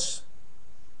the woods.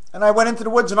 And I went into the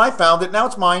woods and I found it. Now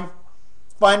it's mine.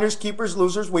 Finders, keepers,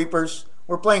 losers, weepers.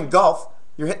 We're playing golf.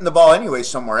 You're hitting the ball anyway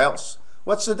somewhere else.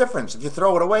 What's the difference? If you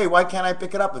throw it away, why can't I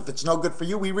pick it up? If it's no good for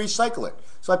you, we recycle it.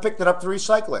 So I picked it up to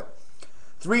recycle it.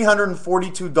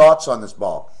 342 dots on this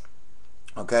ball.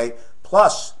 Okay?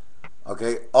 Plus,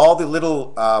 okay, all the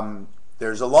little,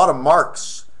 there's a lot of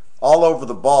marks all over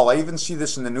the ball. I even see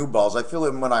this in the new balls. I feel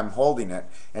it when I'm holding it.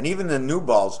 And even the new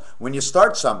balls, when you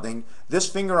start something, this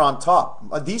finger on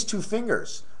top, these 2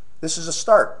 fingers, this is a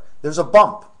start. There's a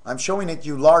bump. I'm showing it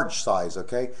you large size,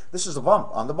 okay? This is a bump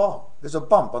on the ball. There's a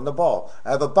bump on the ball.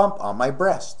 I have a bump on my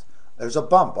breast. There's a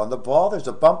bump on the ball. There's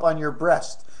a bump on your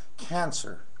breast.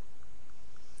 Cancer.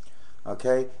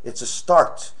 Okay? It's a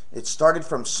start. It started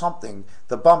from something,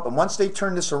 the bump. And once they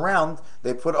turn this around,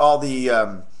 they put all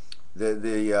the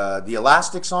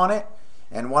elastics on it.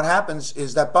 And what happens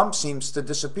is that bump seems to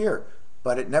disappear,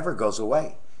 but it never goes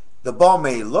away. The ball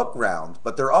may look round,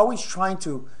 but they're always trying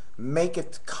to make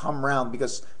it come round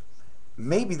because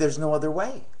maybe there's no other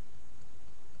way.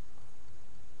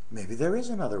 Maybe there is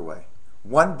another way.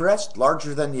 One breast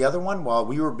larger than the other one while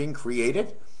we were being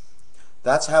created.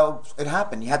 That's how it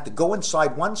happened. You had to go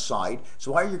inside one side.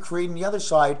 So while you're creating the other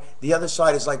side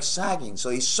is like sagging. So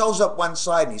he sews up one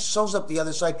side and he sews up the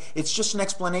other side. It's just an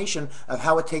explanation of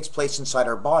how it takes place inside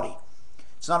our body.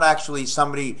 It's not actually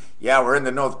somebody, yeah, we're in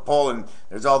the North Pole and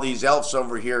there's all these elves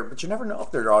over here. But you never know if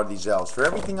there are these elves. For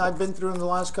everything I've been through in the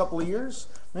last couple of years,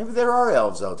 maybe there are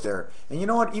elves out there. And you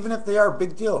know what? Even if they are,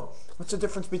 big deal. What's the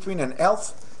difference between an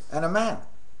elf and a man?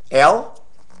 El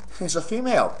is a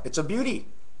female. It's a beauty.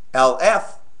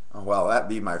 LF, well, that'd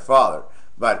be my father.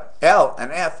 But L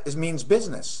and F means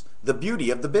business. The beauty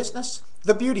of the business.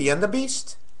 The beauty and the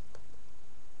beast.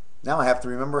 Now I have to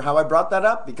remember how I brought that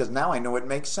up because now I know it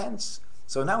makes sense.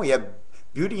 So now we have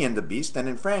Beauty and the Beast, and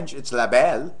in French it's la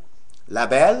belle, or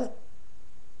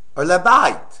la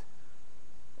bête.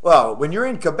 Well, when you're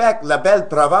in Quebec, la belle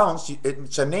province,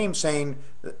 it's a name saying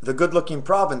the good-looking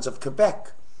province of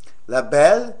Quebec. La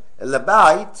belle, la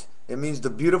bête, it means the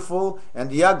beautiful and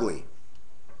the ugly.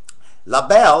 La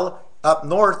belle, up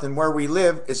north and where we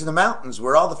live, is in the mountains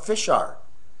where all the fish are.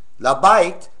 La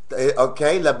bête,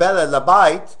 okay, la belle, la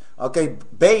bête, okay,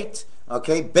 bait,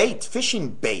 okay, bait,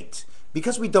 fishing bait.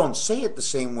 Because we don't say it the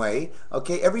same way,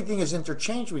 okay, everything is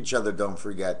interchanged with each other, don't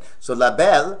forget. So la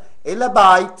belle et la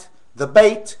bête,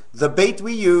 the bait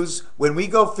we use when we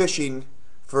go fishing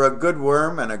for a good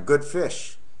worm and a good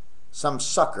fish. Some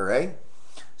sucker, eh?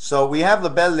 So we have La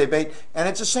Belle et Bête, and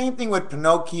it's the same thing with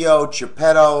Pinocchio,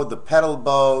 Geppetto, the pedal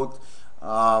boat,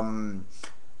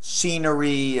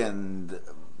 scenery, and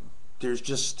there's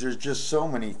just so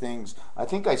many things. I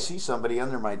think I see somebody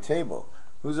under my table.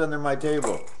 Who's under my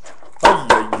table?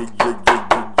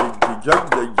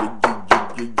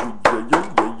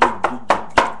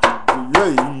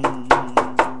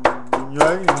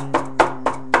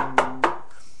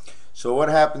 So what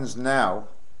happens now?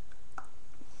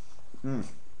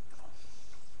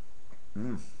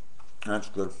 That's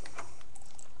good.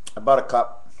 I bought a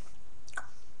cup.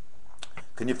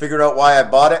 Can you figure out why I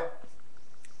bought it?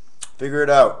 Figure it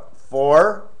out.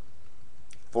 4,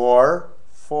 4,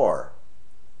 4,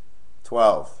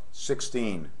 12,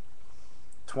 16,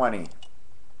 20.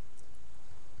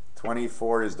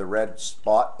 24 is the red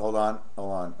spot. Hold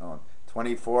on.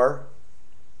 24,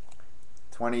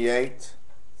 28,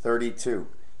 32.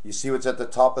 You see what's at the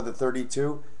top of the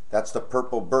 32? That's the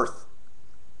purple birth.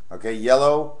 Okay,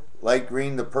 yellow, light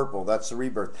green, the purple. That's the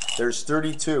rebirth. There's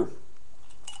 32.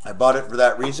 I bought it for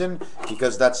that reason,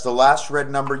 because that's the last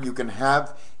red number you can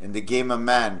have in the game of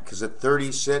man, because at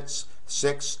 36,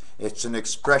 it's an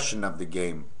expression of the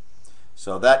game.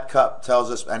 So that cup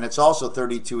tells us, and it's also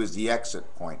 32 is the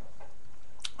exit point.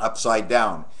 Upside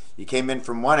down. You came in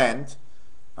from one end,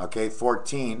 okay,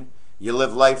 14. You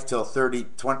live life till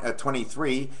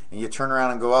 23, and you turn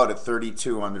around and go out at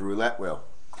 32 on the roulette wheel.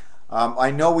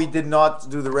 I know we did not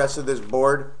do the rest of this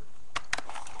board.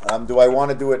 Do I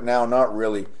want to do it now? Not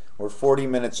really. We're 40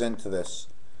 minutes into this.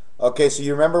 Okay, so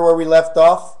you remember where we left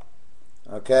off?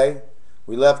 Okay,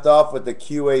 we left off with the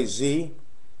QAZ,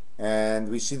 and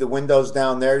we see the Windows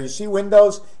down there. You see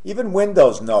Windows? Even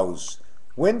Windows knows.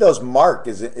 Windows Mark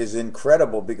is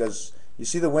incredible, because you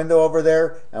see the window over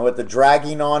there, and with the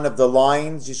dragging on of the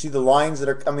lines, you see the lines that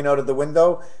are coming out of the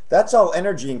window? That's all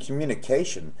energy and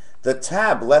communication. The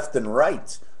tab left and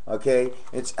right, okay,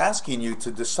 it's asking you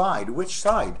to decide which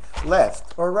side,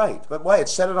 left or right. But why? It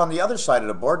said it on the other side of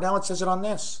the board, now it says it on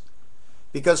this.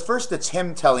 Because first it's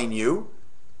him telling you,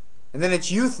 and then it's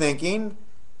you thinking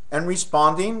and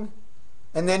responding,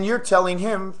 and then you're telling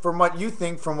him from what you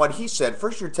think from what he said.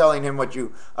 First you're telling him what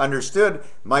you understood.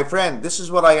 My friend, this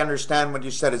is what I understand what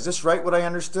you said. Is this right, what I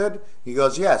understood? He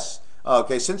goes, yes.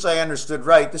 Okay, since I understood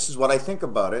right, this is what I think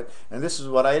about it, and this is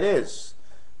what it is.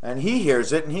 And he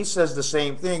hears it, and he says the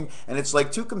same thing, and it's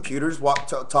like two computers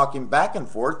talking back and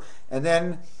forth, and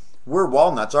then we're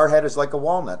walnuts. Our head is like a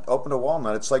walnut. Open a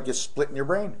walnut, it's like you're splitting your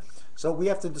brain. So we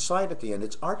have to decide at the end.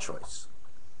 It's our choice.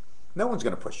 No one's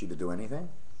going to push you to do anything.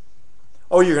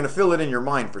 Oh, you're going to feel it in your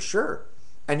mind for sure.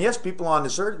 And yes, people on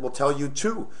this earth will tell you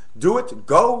to do it,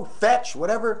 go, fetch,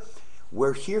 whatever.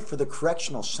 We're here for the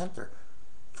correctional center,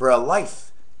 for a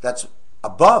life that's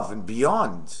above and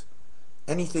beyond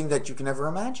anything that you can ever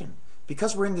imagine.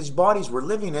 Because we're in these bodies, we're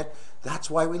living it, that's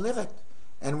why we live it.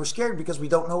 And we're scared because we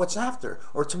don't know what's after,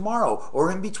 or tomorrow, or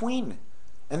in between.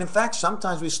 And in fact,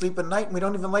 sometimes we sleep at night and we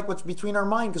don't even like what's between our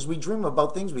mind, because we dream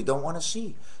about things we don't want to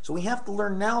see. So we have to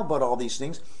learn now about all these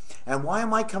things. And why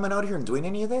am I coming out here and doing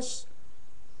any of this?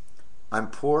 I'm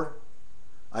poor.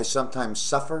 I sometimes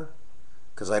suffer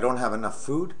because I don't have enough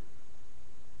food.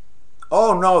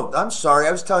 Oh no, I'm sorry,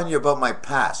 I was telling you about my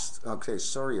past. Okay,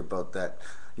 sorry about that.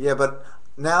 Yeah, but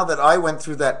now that I went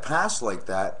through that past like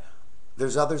that,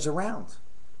 there's others around.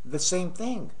 The same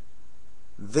thing.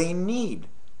 They need,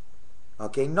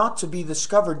 okay, not to be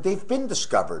discovered. They've been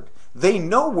discovered. They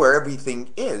know where everything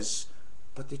is,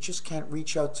 but they just can't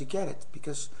reach out to get it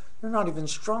because they're not even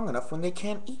strong enough when they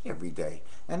can't eat every day.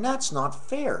 And that's not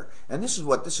fair. And this is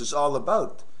what this is all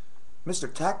about.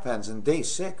 MrTacpans's in day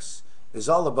 6 is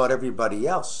all about everybody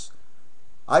else.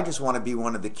 I just want to be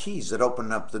one of the keys that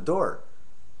open up the door.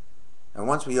 And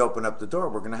once we open up the door,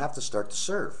 we're going to have to start to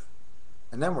serve.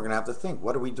 And then we're going to have to think,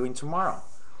 what are we doing tomorrow?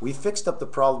 We fixed up the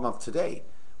problem of today.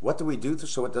 What do we do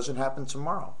so it doesn't happen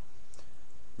tomorrow?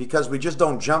 Because we just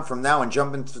don't jump from now and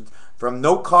jump into, from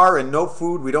no car and no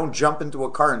food, we don't jump into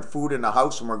a car and food in a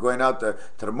house and we're going out to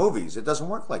the movies. It doesn't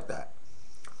work like that.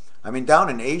 I mean, down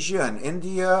in Asia and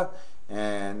India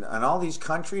and all these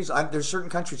countries, there's certain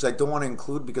countries I don't want to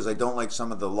include because I don't like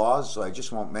some of the laws, so I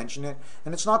just won't mention it.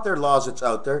 And it's not their laws that's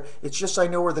out there. It's just I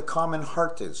know where the common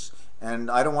heart is. And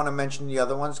I don't want to mention the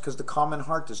other ones because the common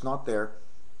heart is not there.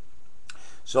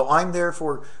 So I'm there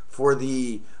for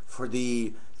the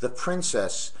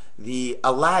princess, the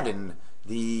Aladdin,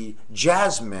 the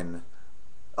Jasmine.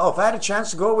 Oh, if I had a chance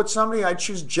to go with somebody, I'd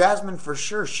choose Jasmine for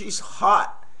sure. She's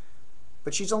hot,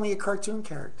 but she's only a cartoon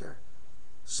character.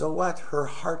 So what? Her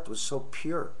heart was so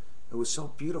pure. It was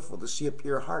so beautiful to see a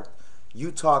pure heart.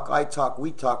 You talk, I talk,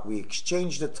 we talk, we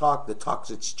exchange the talk's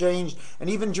exchanged, and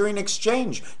even during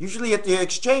exchange, usually at the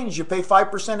exchange you pay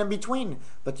 5% in between,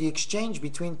 but the exchange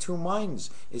between two minds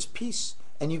is peace,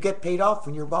 and you get paid off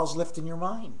when your ball's lifting your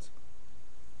mind.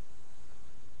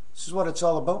 This is what it's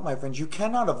all about, my friends. You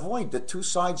cannot avoid the two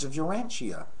sides of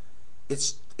Urantia.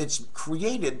 It's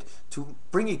created to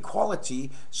bring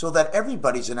equality so that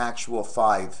everybody's an actual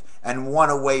 5 and 1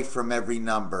 away from every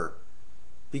number.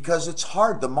 Because it's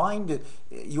hard. The mind,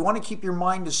 you want to keep your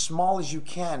mind as small as you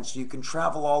can so you can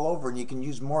travel all over and you can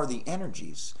use more of the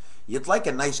energies. You'd like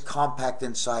a nice compact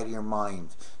inside of your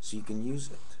mind so you can use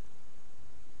it.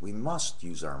 We must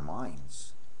use our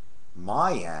minds.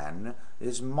 Mayan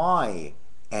is my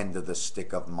end of the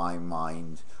stick of my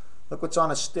mind. Look what's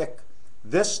on a stick.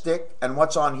 This stick and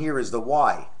what's on here is the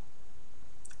Y.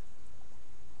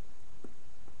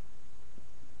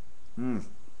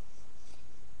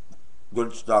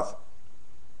 Good stuff.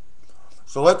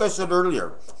 So like I said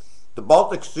earlier, the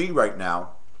Baltic Sea right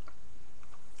now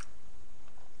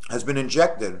has been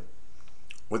injected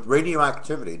with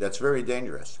radioactivity that's very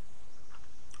dangerous.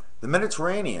 The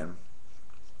Mediterranean,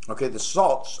 okay, the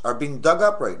salts are being dug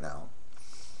up right now.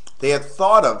 They had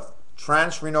thought of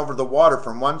transferring over the water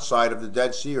from one side of the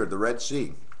Dead Sea or the Red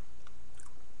Sea.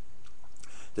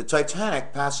 The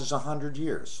Titanic passes 100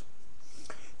 years.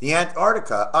 The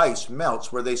Antarctica ice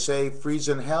melts where they say freeze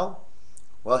in hell.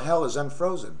 Well, hell is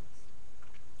unfrozen.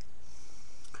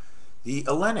 The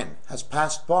Lenin has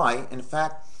passed by. In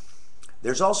fact,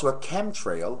 there's also a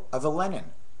chemtrail of a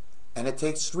Lenin, and it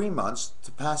takes 3 months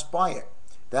to pass by it.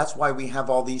 That's why we have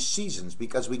all these seasons,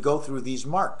 because we go through these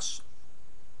marks.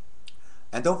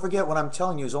 And don't forget, what I'm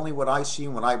telling you is only what I see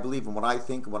and what I believe and what I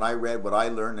think and what I read, what I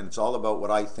learned, and it's all about what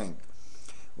I think.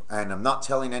 And I'm not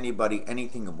telling anybody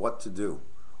anything of what to do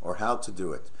or how to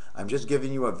do it. I'm just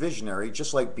giving you a visionary,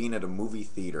 just like being at a movie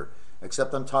theater,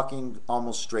 except I'm talking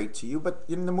almost straight to you, but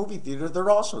in the movie theater, they're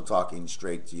also talking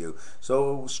straight to you.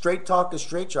 So straight talk is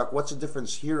straight talk. What's the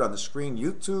difference here on the screen?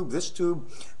 YouTube, this tube,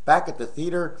 back at the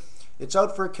theater. It's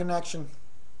out for a connection.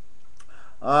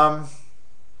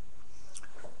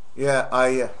 Yeah,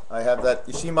 I have that.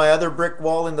 You see my other brick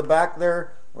wall in the back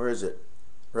there? Where is it?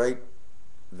 Right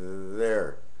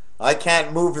there. I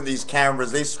can't move in these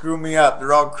cameras. They screw me up.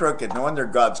 They're all crooked. No wonder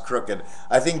God's crooked.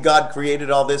 I think God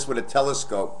created all this with a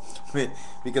telescope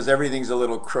because everything's a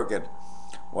little crooked.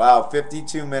 Wow,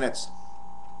 52 minutes.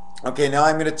 Okay, now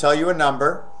I'm going to tell you a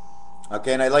number.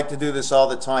 Okay, and I like to do this all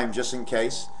the time just in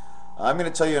case. I'm going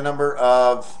to tell you a number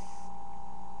of...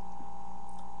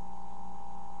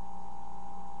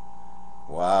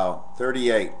 Wow,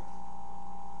 38.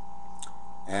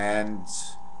 And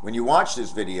when you watch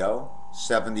this video,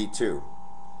 72.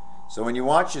 So when you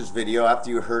watch this video, after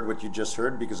you heard what you just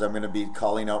heard, because I'm going to be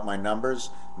calling out my numbers,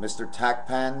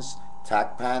 MrTacpans's,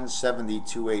 Tacpans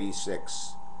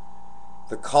 7286.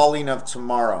 The calling of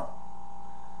tomorrow.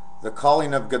 The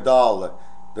calling of Gadal.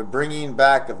 The bringing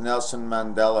back of Nelson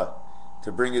Mandela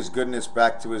to bring his goodness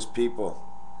back to his people.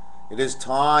 It is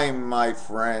time, my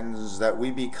friends, that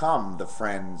we become the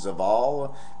friends of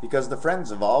all, because the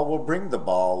friends of all will bring the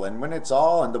ball, and when it's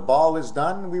all and the ball is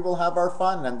done, we will have our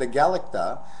fun. And the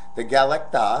Galecta,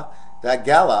 that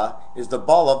gala is the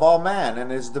ball of all man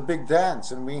and is the big dance,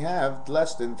 and we have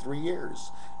less than 3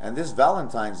 years. And this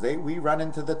Valentine's Day, we run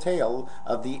into the tale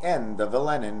of the end of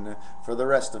Lenin for the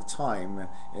rest of time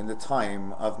in the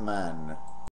time of man.